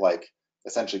market like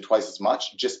essentially twice as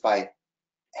much, just by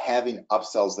having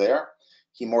upsells there,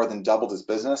 he more than doubled his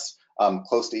business,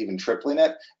 close to even tripling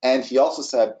it. And he also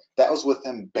said that was with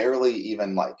him barely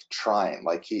even like trying.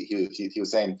 Like he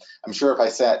was saying, I'm sure if I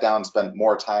sat down and spent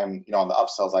more time, on the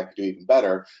upsells, I could do even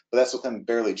better. But that's with him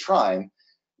barely trying,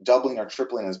 doubling or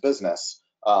tripling his business,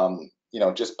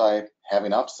 just by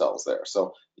having upsells there.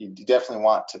 So you definitely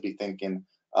want to be thinking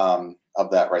of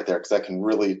that right there, because that can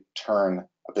really turn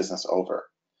a business over.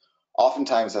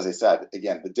 Oftentimes, as I said,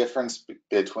 again, the difference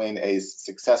between a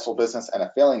successful business and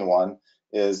a failing one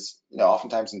is,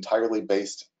 oftentimes entirely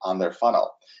based on their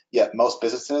funnel. Yet most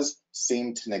businesses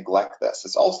seem to neglect this.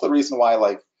 It's also the reason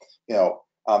why,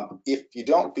 if you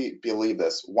don't believe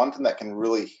this, one thing that can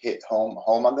really hit home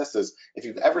on this is if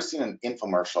you've ever seen an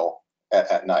infomercial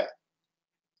at night,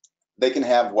 they can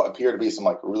have what appear to be some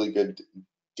like really good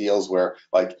deals where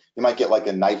like you might get like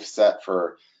a knife set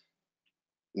for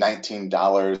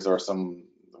 $19 or some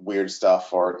weird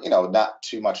stuff, or not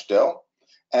too much dough.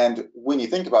 And when you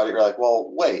think about it, you're like,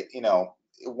 well, wait,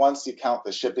 once you count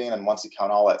the shipping and once you count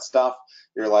all that stuff,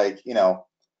 you're like, and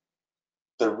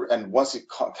once you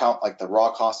count like the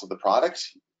raw cost of the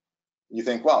product, you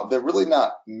think, wow, they're really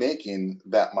not making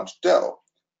that much dough.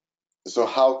 So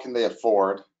how can they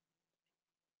afford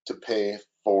to pay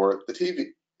for the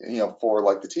TV, for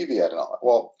like the TV ad and all that?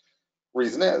 Well,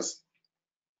 reason is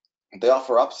they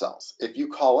offer upsells. If you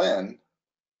call in,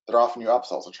 they're offering you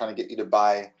upsells. They're trying to get you to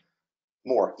buy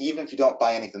more. Even if you don't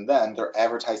buy anything then, they're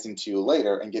advertising to you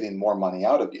later and getting more money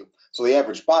out of you. So the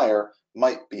average buyer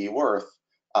might be worth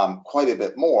quite a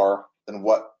bit more than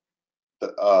what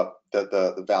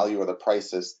the value or the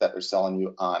prices that they're selling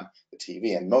you on the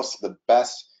TV. And most of the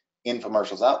best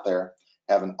infomercials out there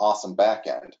have an awesome back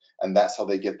end, and that's how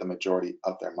they get the majority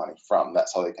of their money from.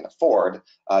 That's how they can afford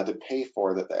to pay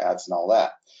for the ads and all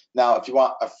that. Now, if you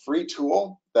want a free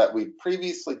tool that we've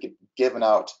previously given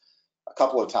out a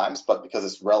couple of times, but because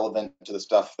it's relevant to the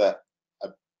stuff that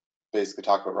I basically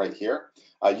talked about right here,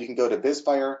 you can go to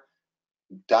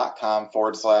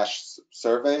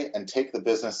bizfire.com/survey and take the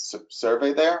business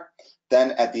survey there.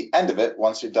 Then at the end of it,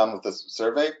 once you're done with the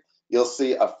survey, you'll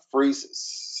see a free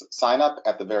sign up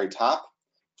at the very top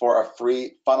for a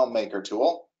free funnel maker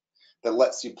tool that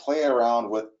lets you play around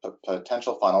with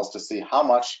potential funnels to see how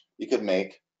much you could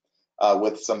make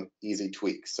with some easy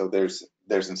tweaks. So there's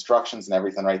instructions and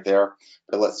everything right there,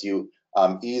 but it lets you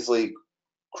easily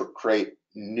create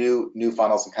new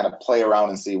funnels and kind of play around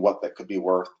and see what that could be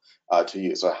worth to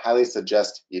you. So I highly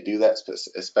suggest you do that,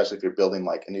 especially if you're building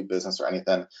like a new business or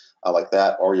anything like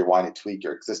that, or you're wanting to tweak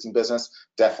your existing business.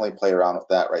 Definitely play around with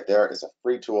that right there. It's a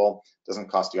free tool, doesn't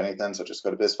cost you anything. So just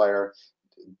go to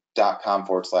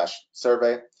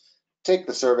bizfire.com/survey. Take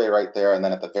the survey right there, and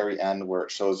then at the very end where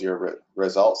it shows your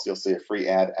results, you'll see a free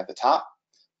ad at the top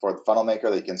for the funnel maker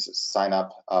that you can sign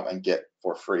up and get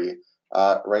for free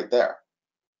right there.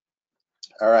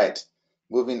 All right,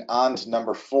 moving on to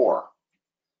number 4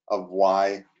 of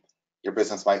why your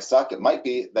business might suck. It might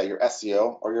be that your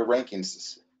SEO or your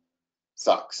rankings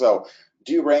suck. So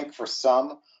do you rank for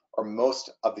some or most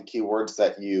of the keywords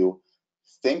that you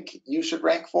think you should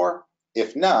rank for?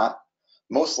 If not,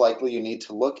 most likely you need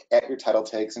to look at your title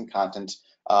tags and content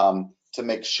to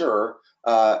make sure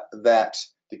that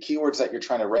the keywords that you're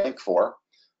trying to rank for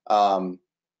are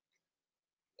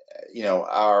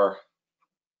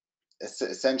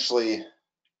essentially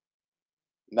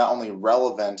not only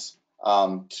relevant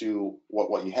to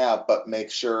what you have, but make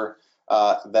sure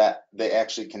that they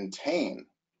actually contain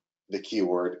the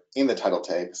keyword in the title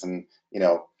tags and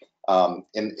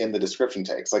in the description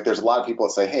tags. Like there's a lot of people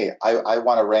that say, hey, I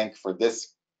want to rank for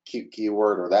this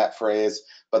keyword or that phrase,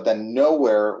 but then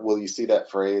nowhere will you see that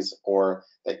phrase or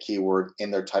that keyword in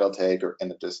their title tag or in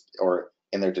the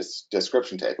in their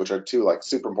description tag, which are two like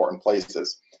super important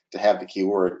places to have the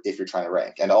keyword if you're trying to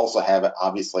rank, and also have it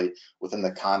obviously within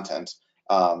the content,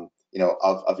 you know,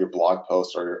 of your blog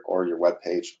post or your web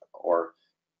page, or,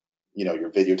 you know,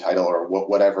 your video title, or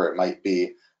whatever it might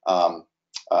be,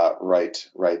 right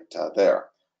there.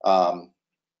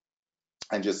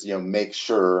 And just, you know, make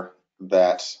sure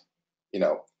that, you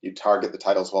know, you target the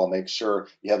titles well. Make sure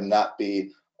you have not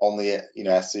be only, you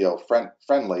know, SEO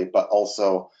friendly, but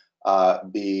also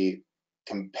be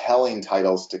compelling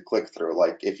titles to click through.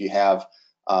 Like if you have,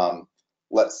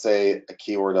 let's say, a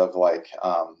keyword of like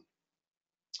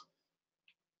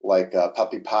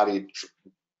puppy potty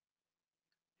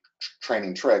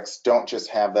training tricks, don't just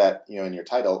have that, you know, in your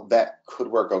title. That could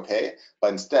work okay,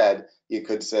 but instead you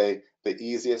could say the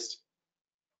easiest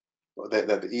or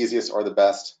the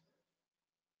best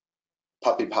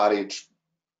puppy potty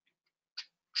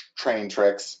training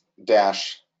tricks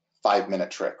dash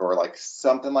 5-minute trick, or like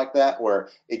something like that, where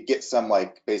it gets them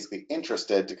like basically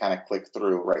interested to kind of click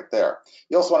through right there.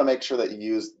 You also want to make sure that you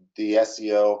use the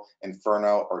SEO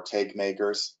Inferno or Tag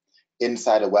Makers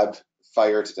inside a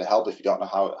Webfire to help if you don't know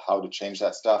how to change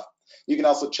that stuff. You can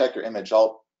also check your image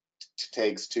alt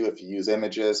tags too if you use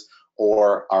images,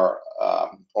 or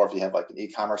if you have like an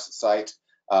e-commerce site,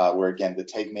 where again the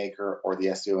Tag Maker or the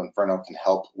SEO Inferno can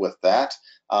help with that.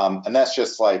 And that's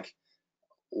just like,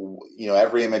 you know,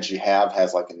 every image you have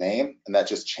has like a name, and that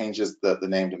just changes the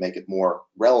name to make it more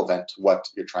relevant to what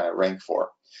you're trying to rank for.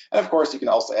 And of course, you can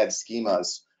also add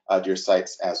schemas to your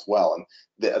sites as well. And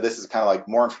this is kind of like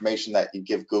more information that you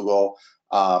give Google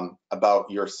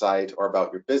about your site or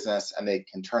about your business, and they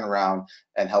can turn around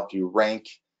and help you rank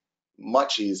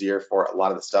much easier for a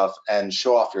lot of the stuff, and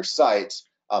show off your site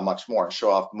much more, and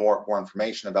show off more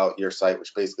information about your site,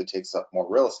 which basically takes up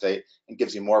more real estate and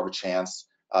gives you more of a chance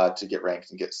to get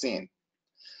ranked and get seen.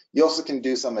 You also can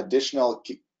do some additional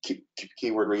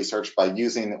keyword research by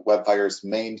using Webfire's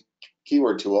main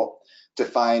keyword tool to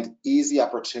find easy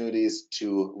opportunities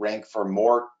to rank for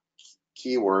more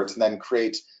keywords, and then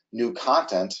create new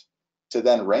content to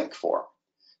then rank for.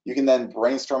 You can then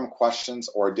brainstorm questions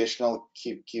or additional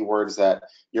keywords that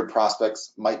your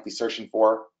prospects might be searching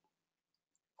for,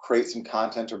 create some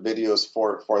content or videos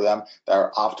for them that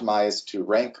are optimized to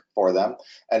rank for them,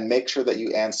 and make sure that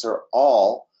you answer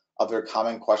all of their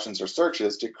common questions or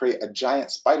searches to create a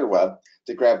giant spider web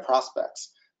to grab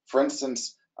prospects. For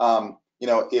instance, you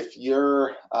know, if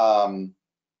you're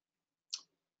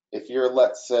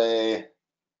let's say,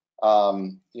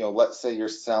 you know, let's say you're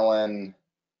selling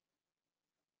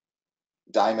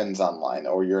diamonds online,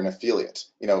 or you're an affiliate,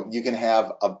 you know, you can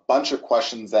have a bunch of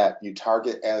questions that you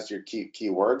target as your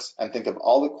keywords, and think of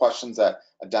all the questions that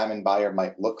a diamond buyer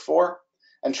might look for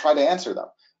and try to answer them.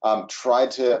 Try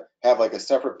to have like a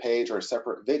separate page or a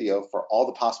separate video for all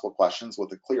the possible questions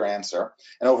with a clear answer.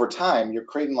 And over time, you're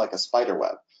creating like a spider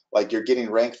web. Like you're getting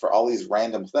ranked for all these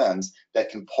random things that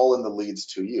can pull in the leads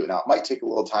to you. Now, it might take a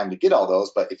little time to get all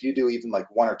those, but if you do even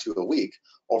like 1 or 2 a week,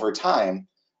 over time,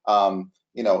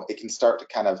 you know, it can start to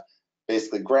kind of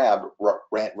basically grab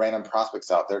random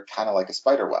prospects out there, kind of like a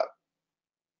spider web.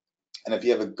 And if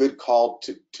you have a good call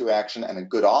to action and a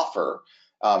good offer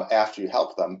after you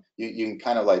help them, you can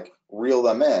kind of like reel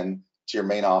them in to your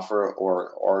main offer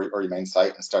or your main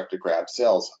site and start to grab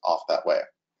sales off that way.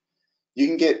 You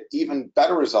can get even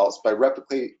better results by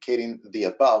replicating the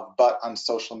above, but on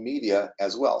social media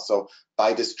as well. So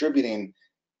by distributing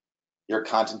your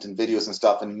content and videos and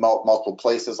stuff in multiple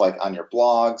places, like on your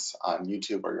blogs, on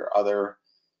YouTube, or your other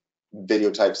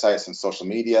video type sites and social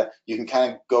media, you can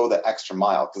kind of go the extra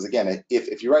mile. Because again,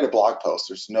 if you write a blog post,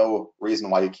 there's no reason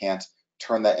why you can't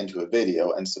turn that into a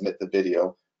video and submit the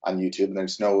video on YouTube. And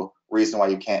there's no reason why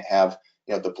you can't have,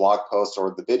 you know, the blog post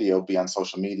or the video be on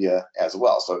social media as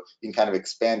well. So you can kind of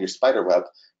expand your spider web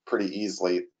pretty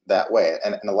easily that way.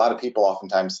 And a lot of people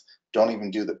oftentimes don't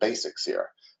even do the basics here.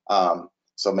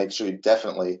 So make sure you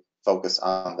definitely focus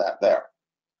on that there.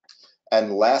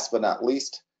 And last but not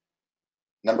least,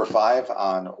 number 5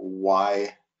 on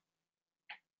why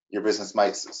your business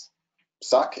might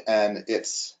suck, and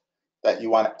it's that you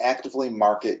want to actively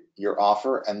market your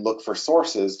offer and look for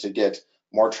sources to get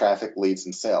more traffic, leads,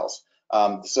 and sales.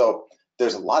 So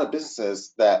there's a lot of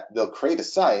businesses that they'll create a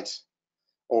site,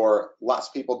 or lots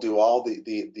of people do all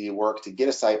the work to get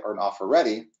a site or an offer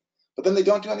ready, but then they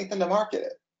don't do anything to market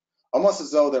it. Almost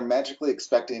as though they're magically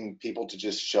expecting people to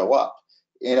just show up.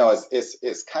 You know,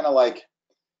 it's kind of like,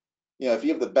 you know, if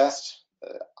you have the best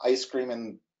ice cream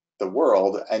in the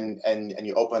world and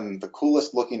you open the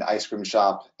coolest looking ice cream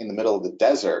shop in the middle of the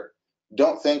desert,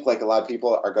 don't think like a lot of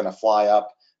people are going to fly up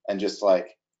and just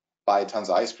like buy tons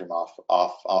of ice cream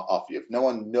off you. If no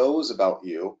one knows about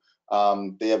you,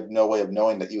 they have no way of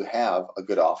knowing that you have a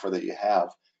good offer, that you have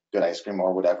good ice cream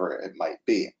or whatever it might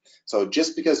be. So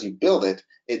just because you build it,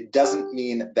 it doesn't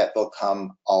mean that they'll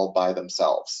come all by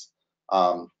themselves.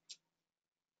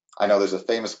 I know there's a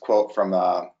famous quote from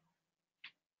the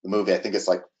movie, I think it's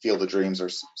like Field of Dreams or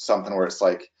something, where it's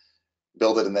like,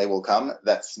 build it and they will come.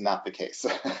 That's not the case.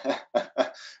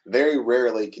 Very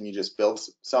rarely can you just build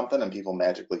something and people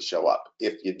magically show up.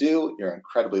 If you do, you're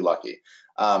incredibly lucky.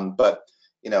 But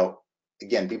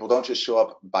again, people don't just show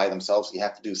up by themselves. You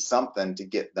have to do something to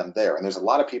get them there. And there's a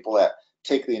lot of people that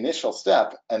take the initial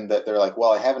step and that they're like,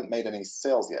 well, I haven't made any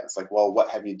sales yet. It's like, well,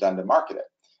 what have you done to market it?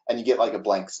 And you get like a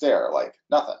blank stare, like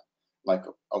nothing. I'm like,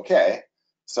 okay.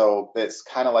 So it's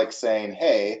kind of like saying,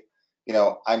 hey,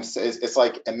 it's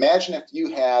like, imagine if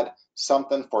you had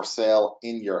something for sale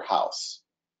in your house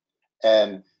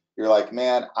and you're like,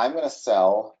 man, I'm going to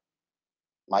sell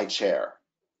my chair.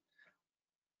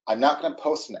 I'm not going to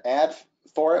post an ad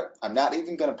for it. I'm not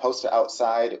even going to post it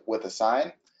outside with a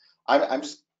sign. I'm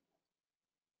just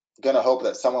going to hope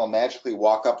that someone will magically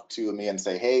walk up to me and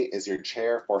say, hey, is your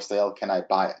chair for sale? Can I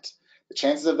buy it? The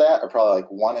chances of that are probably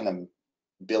like 1 in a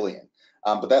billion.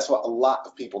 But that's what a lot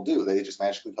of people do. They just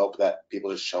magically hope that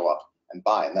people just show up and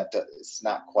buy, and it's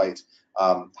not quite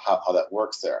how that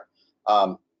works there.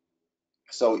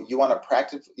 So you want to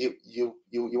practice. You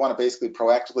want to basically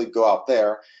proactively go out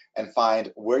there and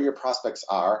find where your prospects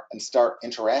are and start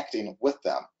interacting with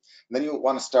them. And then you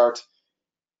want to start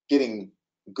getting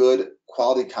good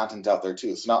quality content out there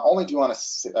too. So not only do you want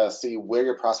to see where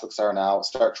your prospects are now,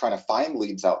 start trying to find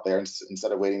leads out there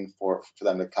instead of waiting for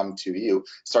them to come to you.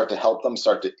 Start to help them,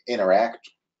 start to interact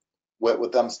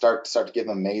with them, start to give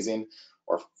them amazing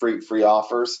or free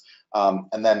offers,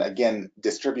 and then again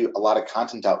distribute a lot of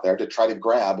content out there to try to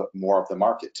grab more of the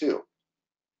market too.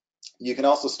 You can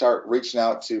also start reaching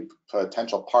out to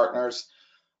potential partners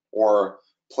or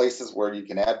places where you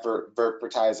can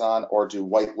advertise on or do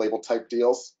white label type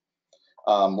deals.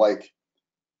 Like,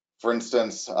 for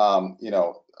instance, some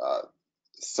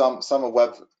of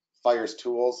Webfire's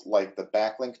tools, like the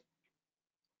backlink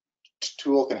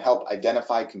tool, can help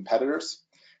identify competitors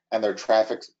and their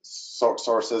traffic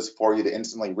sources for you to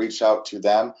instantly reach out to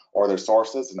them or their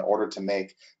sources in order to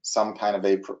make some kind of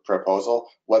a proposal,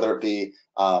 whether it be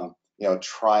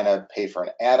trying to pay for an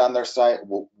ad on their site,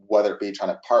 whether it be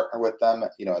trying to partner with them,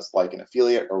 as like an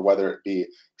affiliate, or whether it be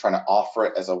trying to offer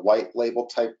it as a white label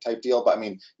type deal. But I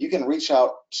mean, you can reach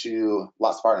out to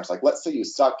lots of partners. Like, let's say you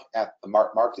suck at the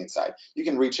marketing side, you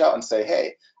can reach out and say,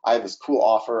 hey, I have this cool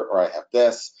offer, or I have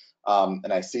this,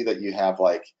 and I see that you have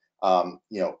like a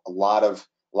lot of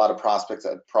prospects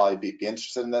that would probably be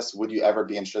interested in this. Would you ever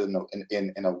be interested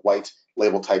in a white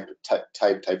label type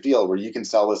deal where you can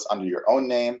sell this under your own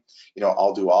name?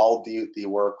 I'll do all the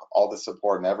work, all the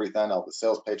support and everything. I'll the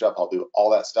sales page up. I'll do all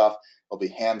that stuff. It'll be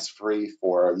hands-free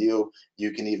for you.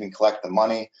 You can even collect the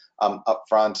money up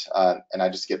front, and I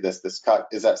just get this cut.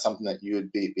 Is that something that you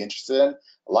would be interested in?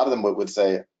 A lot of them would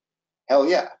say, hell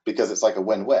yeah, because it's like a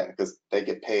win-win, because they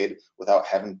get paid without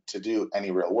having to do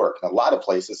any real work. And a lot of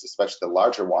places, especially the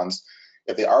larger ones,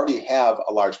 if they already have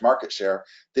a large market share,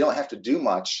 they don't have to do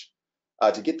much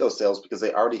to get those sales, because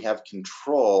they already have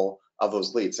control of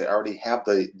those leads. They already have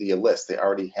the list. They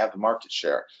already have the market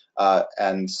share.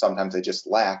 And sometimes they just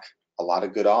lack a lot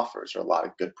of good offers or a lot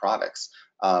of good products.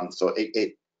 So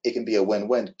it can be a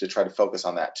win-win to try to focus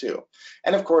on that too.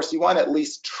 And of course, you want to at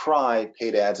least try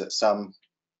paid ads at some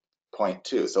point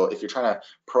too. So if you're trying to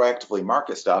proactively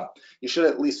market stuff, you should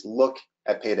at least look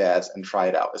at paid ads and try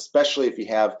it out, especially if you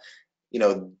have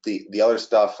the other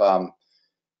stuff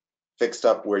fixed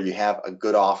up where you have a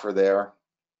good offer there,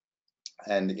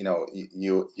 and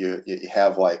you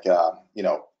have like a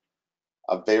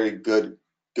very good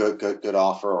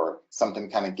offer or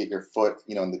something, kind of get your foot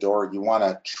in the door. You want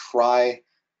to try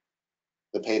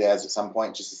the paid ads at some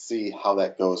point just to see how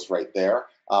that goes right there.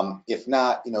 If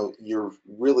not, you're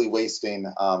really wasting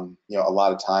a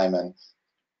lot of time and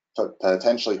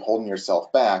potentially holding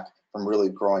yourself back from really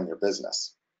growing your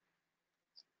business.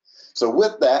 So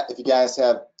with that, if you guys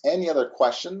have any other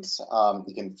questions,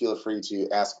 you can feel free to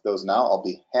ask those now. I'll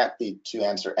be happy to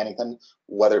answer anything,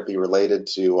 whether it be related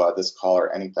to this call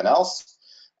or anything else.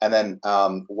 And then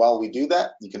while we do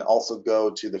that, you can also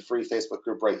go to the free Facebook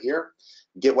group right here,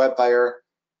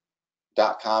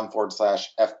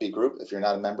 getwebfire.com/FB group. If you're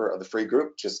not a member of the free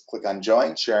group, just click on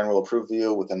join. Sharon will approve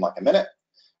you within like a minute.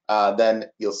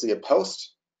 Then you'll see a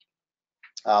post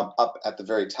up at the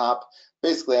very top,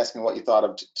 basically asking what you thought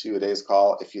of today's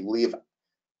call. If you leave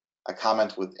a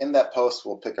comment within that post.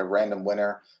 We'll pick a random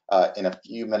winner in a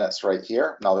few minutes right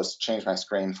here. And I'll just change my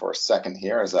screen for a second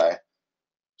here as I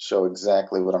show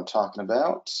exactly what I'm talking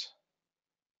about.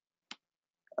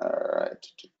 All right.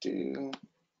 Yeah,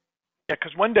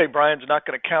 because one day Brian's not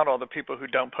going to count all the people who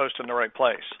don't post in the right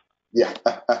place. Yeah.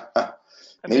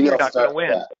 And then you're not going to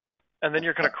win. And then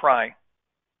you're going to cry.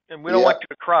 And we don't want you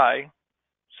to cry,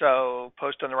 so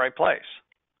post in the right place.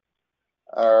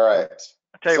 All right.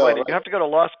 I tell you what, you have to go to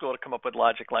law school to come up with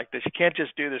logic like this. You can't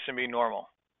just do this and be normal.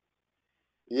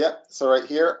 Yep. So right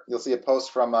here, you'll see a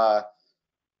post from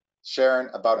Sharon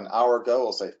about an hour ago.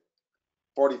 We'll say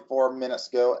 44 minutes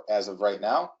ago as of right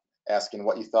now, asking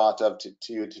what you thought of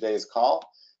today's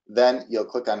call. Then you'll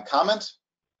click on comment,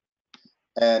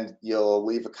 and you'll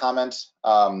leave a comment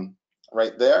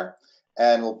right there,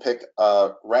 and we'll pick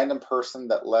a random person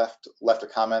that left a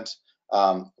comment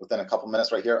within a couple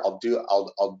minutes right here. I'll do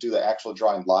the actual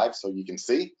drawing live so you can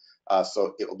see.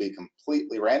 So it will be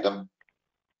completely random,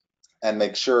 and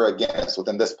make sure again it's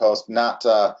within this post. Not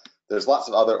there's lots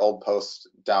of other old posts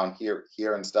down here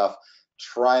and stuff.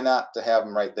 Try not to have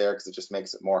them right there because it just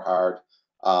makes it more hard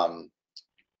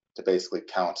to basically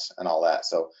count and all that.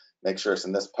 So make sure it's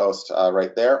in this post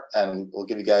right there, and we'll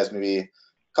give you guys maybe a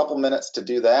couple minutes to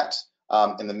do that.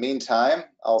 In the meantime,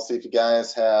 I'll see if you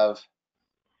guys have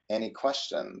any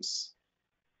questions.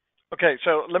 Okay,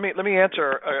 so let me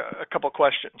answer a couple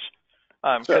questions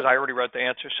because Sure. I already wrote the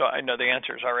answers, so I know the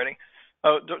answers already.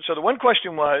 So the one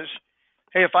question was,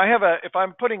 hey, if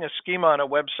I'm putting a schema on a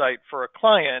website for a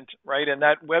client, right, and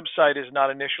that website is not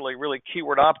initially really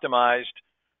keyword optimized,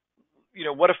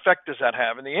 what effect does that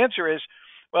have? And the answer is,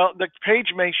 well, the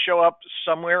page may show up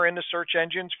somewhere in the search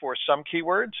engines for some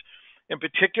keywords. In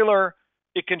particular,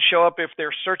 it can show up if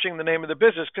they're searching the name of the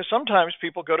business, because sometimes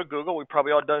people go to Google. We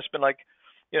probably all done. It's been like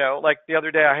the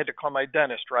other day I had to call my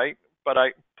dentist, right? But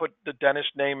I put the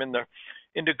dentist name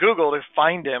into Google to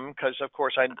find him because, of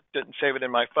course, I didn't save it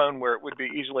in my phone where it would be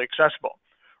easily accessible,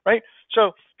 right?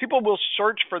 So people will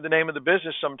search for the name of the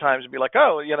business sometimes and be like,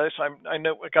 oh, I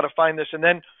know I got to find this, and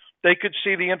then they could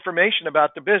see the information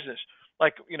about the business,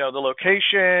 like the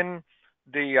location,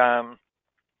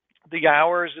 the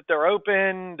hours that they're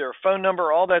open, their phone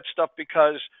number, all that stuff,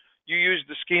 because you use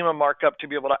the schema markup to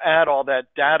be able to add all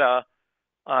that data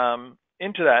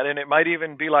into that. And it might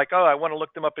even be like, oh, I want to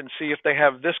look them up and see if they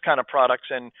have this kind of products,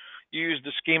 and you use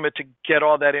the schema to get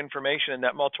all that information in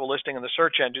that multiple listing in the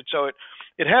search engine. So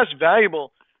it has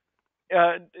valuable.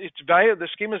 The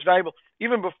schema is valuable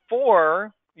even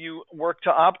before you work to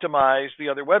optimize the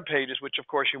other web pages, which of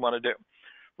course you want to do.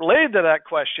 Related to that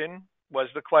question was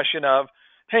the question of,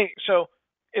 hey, so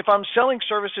if I'm selling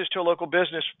services to a local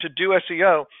business to do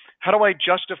SEO, how do I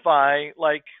justify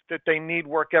that they need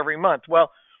work every month?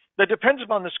 Well, that depends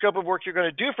upon the scope of work you're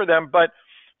going to do for them. But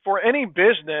for any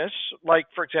business, like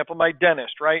for example, my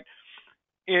dentist, right?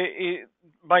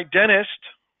 My dentist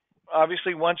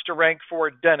obviously wants to rank for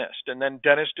dentist, and then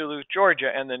dentist Duluth, Georgia,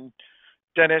 and then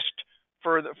dentist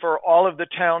for all of the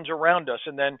towns around us,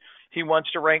 and then he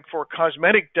wants to rank for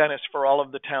cosmetic dentist for all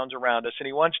of the towns around us, and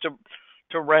he wants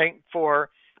to rank for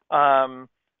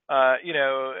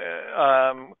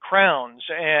crowns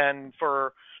and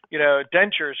for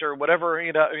dentures or whatever,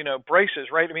 braces,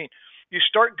 right? I mean, you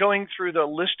start going through the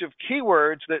list of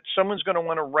keywords that someone's going to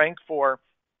want to rank for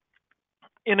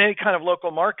in any kind of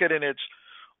local market, and it's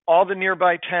all the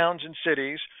nearby towns and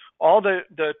cities, all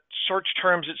the search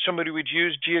terms that somebody would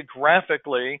use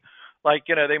geographically, like,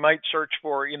 they might search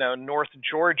for, North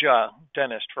Georgia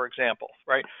dentist, for example,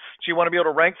 right? So you want to be able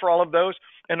to rank for all of those,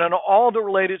 and then all the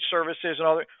related services and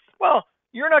all that. Well,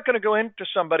 you're not going to go into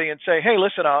somebody and say, hey,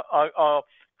 listen, I'll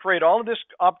create all of this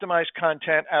optimized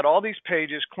content, add all these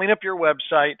pages, clean up your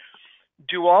website,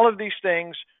 do all of these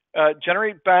things,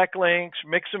 generate backlinks,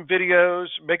 make some videos,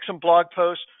 make some blog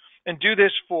posts, and do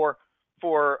this for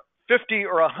 50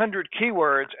 or 100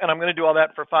 keywords, and I'm going to do all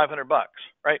that for $500,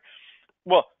 right?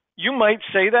 Well, you might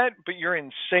say that, but you're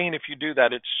insane if you do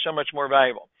that. It's so much more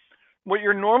valuable. What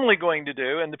you're normally going to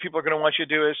do, and the people are going to want you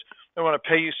to do, is they want to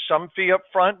pay you some fee up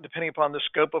front, depending upon the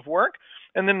scope of work,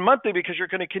 and then monthly, because you're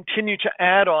going to continue to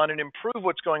add on and improve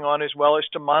what's going on, as well as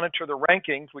to monitor the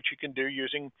rankings, which you can do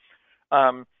using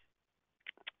the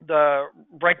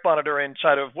rank monitor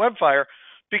inside of Webfire,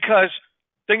 because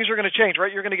things are going to change,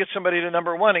 right? You're going to get somebody to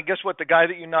number one, and guess what? The guy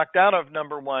that you knocked out of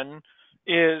number one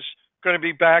is going to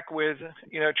be back with,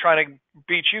 trying to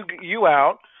beat you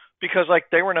out, because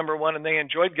they were number one and they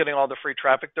enjoyed getting all the free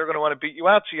traffic. They're going to want to beat you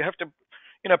out. So you have to,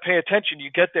 pay attention. You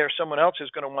get there, someone else is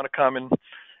going to want to come and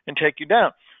take you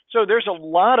down. So there's a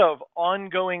lot of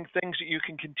ongoing things that you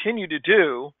can continue to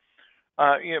do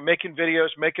making videos,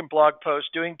 making blog posts,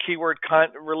 doing keyword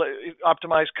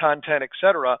optimized content,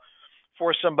 etc.,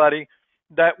 for somebody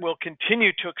that will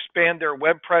continue to expand their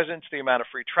web presence, the amount of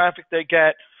free traffic they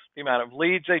get, the amount of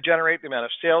leads they generate, the amount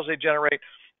of sales they generate.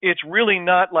 It's really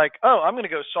not like, oh, I'm going to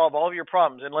go solve all of your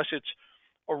problems, unless it's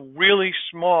a really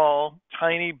small,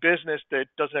 tiny business that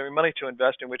doesn't have any money to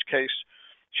invest, in which case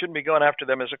shouldn't be going after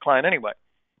them as a client anyway.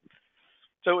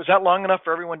 So is that long enough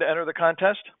for everyone to enter the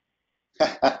contest?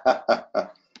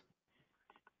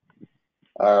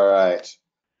 All right.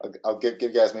 I'll give you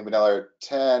guys maybe another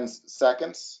 10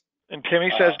 seconds. And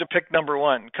Timmy says to pick number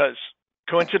 1 because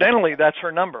coincidentally, that's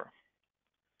her number.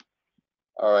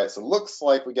 All right. So looks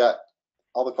like we got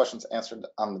all the questions answered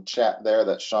on the chat there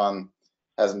that Sean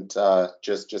hasn't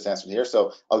just answered here.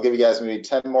 So I'll give you guys maybe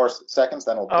 10 more seconds,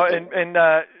 then we'll. Oh,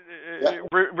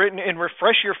 written and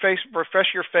refresh your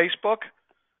Facebook,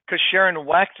 because Sharon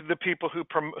whacked the people who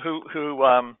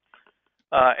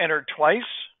entered twice.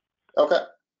 Okay.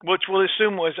 Which we'll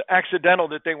assume was accidental,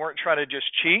 that they weren't trying to just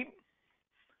cheat.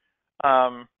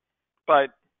 But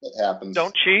it happens.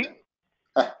 Don't cheat.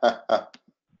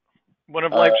 One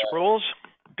of life's rules: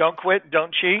 don't quit,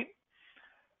 don't cheat.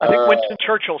 I think Winston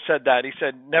Churchill said that. He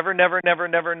said, "Never, never, never,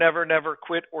 never, never, never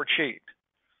quit or cheat."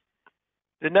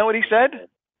 Didn't know what he said?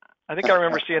 I think I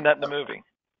remember seeing that in the movie.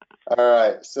 All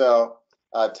right. So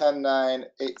 10, 9,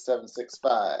 8, 7, 6,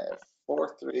 5,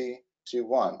 4, 3, 2,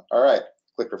 1. All right.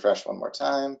 Click refresh one more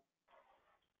time.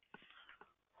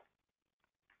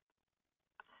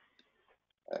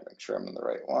 And make sure I'm in the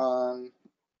right one.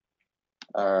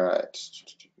 All right.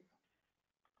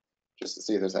 Just to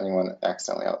see if there's anyone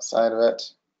accidentally outside of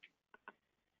it.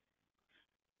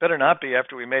 Better not be,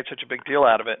 after we made such a big deal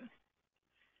out of it.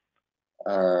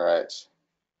 All right.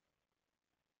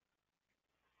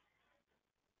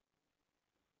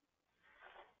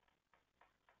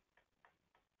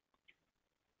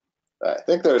 I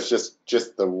think there's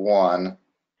just the one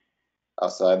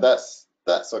outside. That's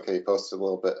okay. Posted a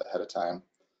little bit ahead of time.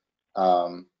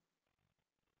 And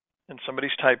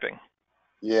somebody's typing.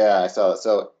 Yeah, I saw that.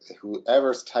 So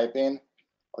whoever's typing,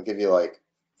 I'll give you like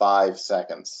 5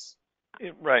 seconds.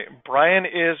 Right. Brian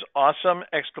is awesome!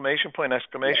 Exclamation point!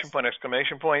 Exclamation point!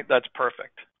 Exclamation point! That's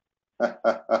perfect.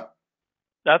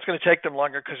 That's going to take them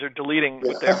longer because they're deleting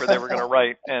whatever they were going to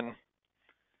write and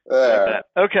there. Like that.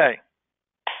 Okay.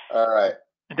 All right.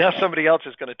 Now somebody else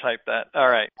is going to type that. All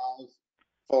right. 5,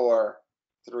 4,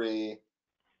 3,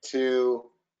 2,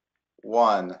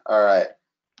 1. All right.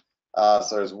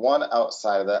 So there's one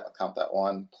outside of that. I'll count that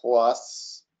one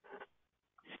plus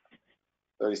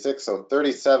 36. So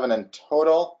 37 in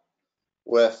total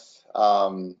with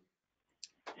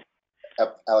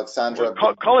Alexandra.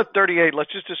 Call it 38.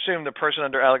 Let's just assume the person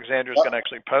under Alexandra is going to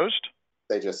actually post.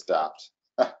 They just stopped.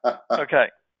 Okay.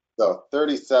 So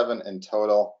 37 in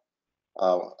total.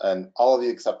 And all of you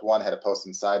except one had a post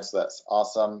inside, so that's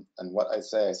awesome. And what I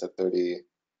said 30.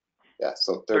 Yeah,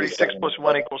 so 36 plus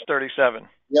 1 equals 37.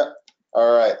 Yep.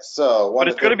 All right. So but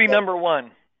it's going to be number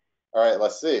 1. All right.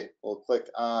 Let's see. We'll click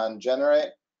on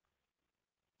generate.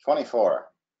 24.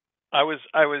 I was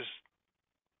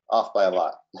off by a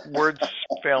lot. Words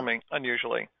fail me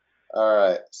unusually. All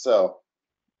right. So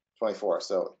 24.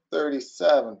 So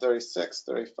 37, 36,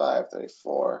 35,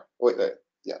 34. Wait.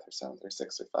 Yeah, 37,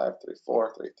 36, 35,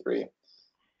 34, 33,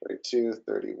 32,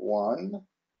 31.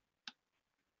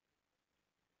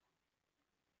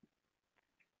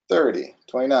 30,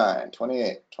 29,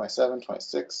 28, 27,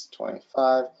 26,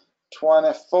 25,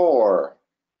 24.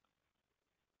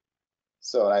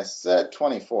 So I said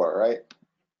 24, right?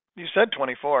 You said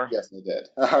 24. Yes, I did.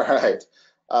 All right.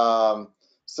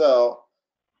 So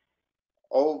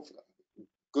Ove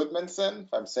Goodmanson,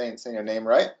 if I'm saying your name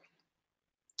right.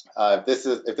 If this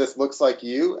looks like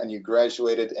you and you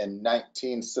graduated in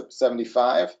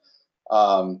 1975,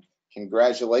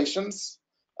 congratulations.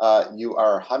 You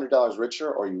are $100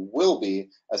 richer, or you will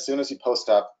be, as soon as you post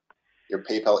up your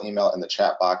PayPal email in the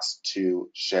chat box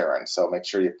to Sharon. So make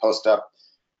sure you post up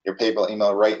your PayPal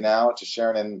email right now to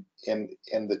Sharon in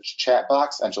the chat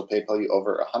box, and she'll PayPal you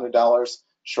over $100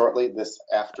 shortly this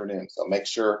afternoon. So make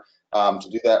sure to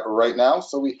do that right now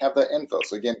so we have that info.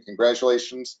 So again,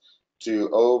 congratulations to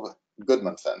Ove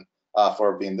Goodmanson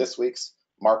for being this week's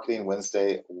Marketing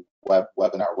Wednesday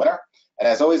webinar winner. And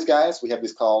as always, guys, we have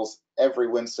these calls every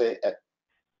Wednesday at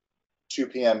 2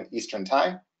 p.m. Eastern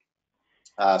Time.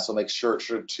 So make sure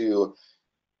to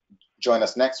join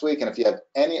us next week. And if you have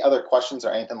any other questions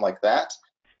or anything like that,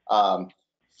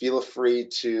 feel free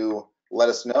to let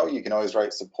us know. You can always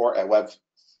write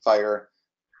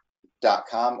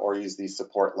support@webfire.com or use the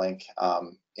support link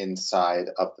inside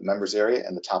of the members area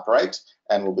in the top right,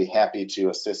 and we'll be happy to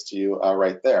assist you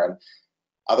right there. And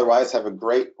otherwise, have a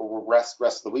great rest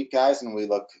of the week, guys, and we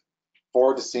look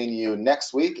forward to seeing you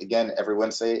next week, again, every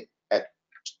Wednesday at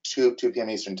 2 p.m.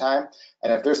 Eastern Time.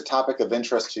 And if there's a topic of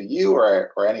interest to you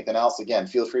or anything else, again,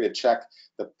 feel free to check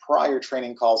the prior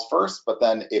training calls first. But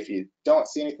then if you don't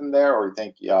see anything there, or you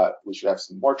think we should have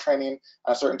some more training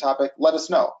on a certain topic, let us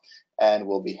know, and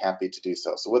we'll be happy to do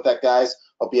so. So with that, guys,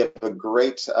 hope you have a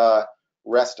great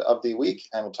rest of the week,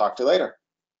 and we'll talk to you later.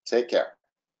 Take care.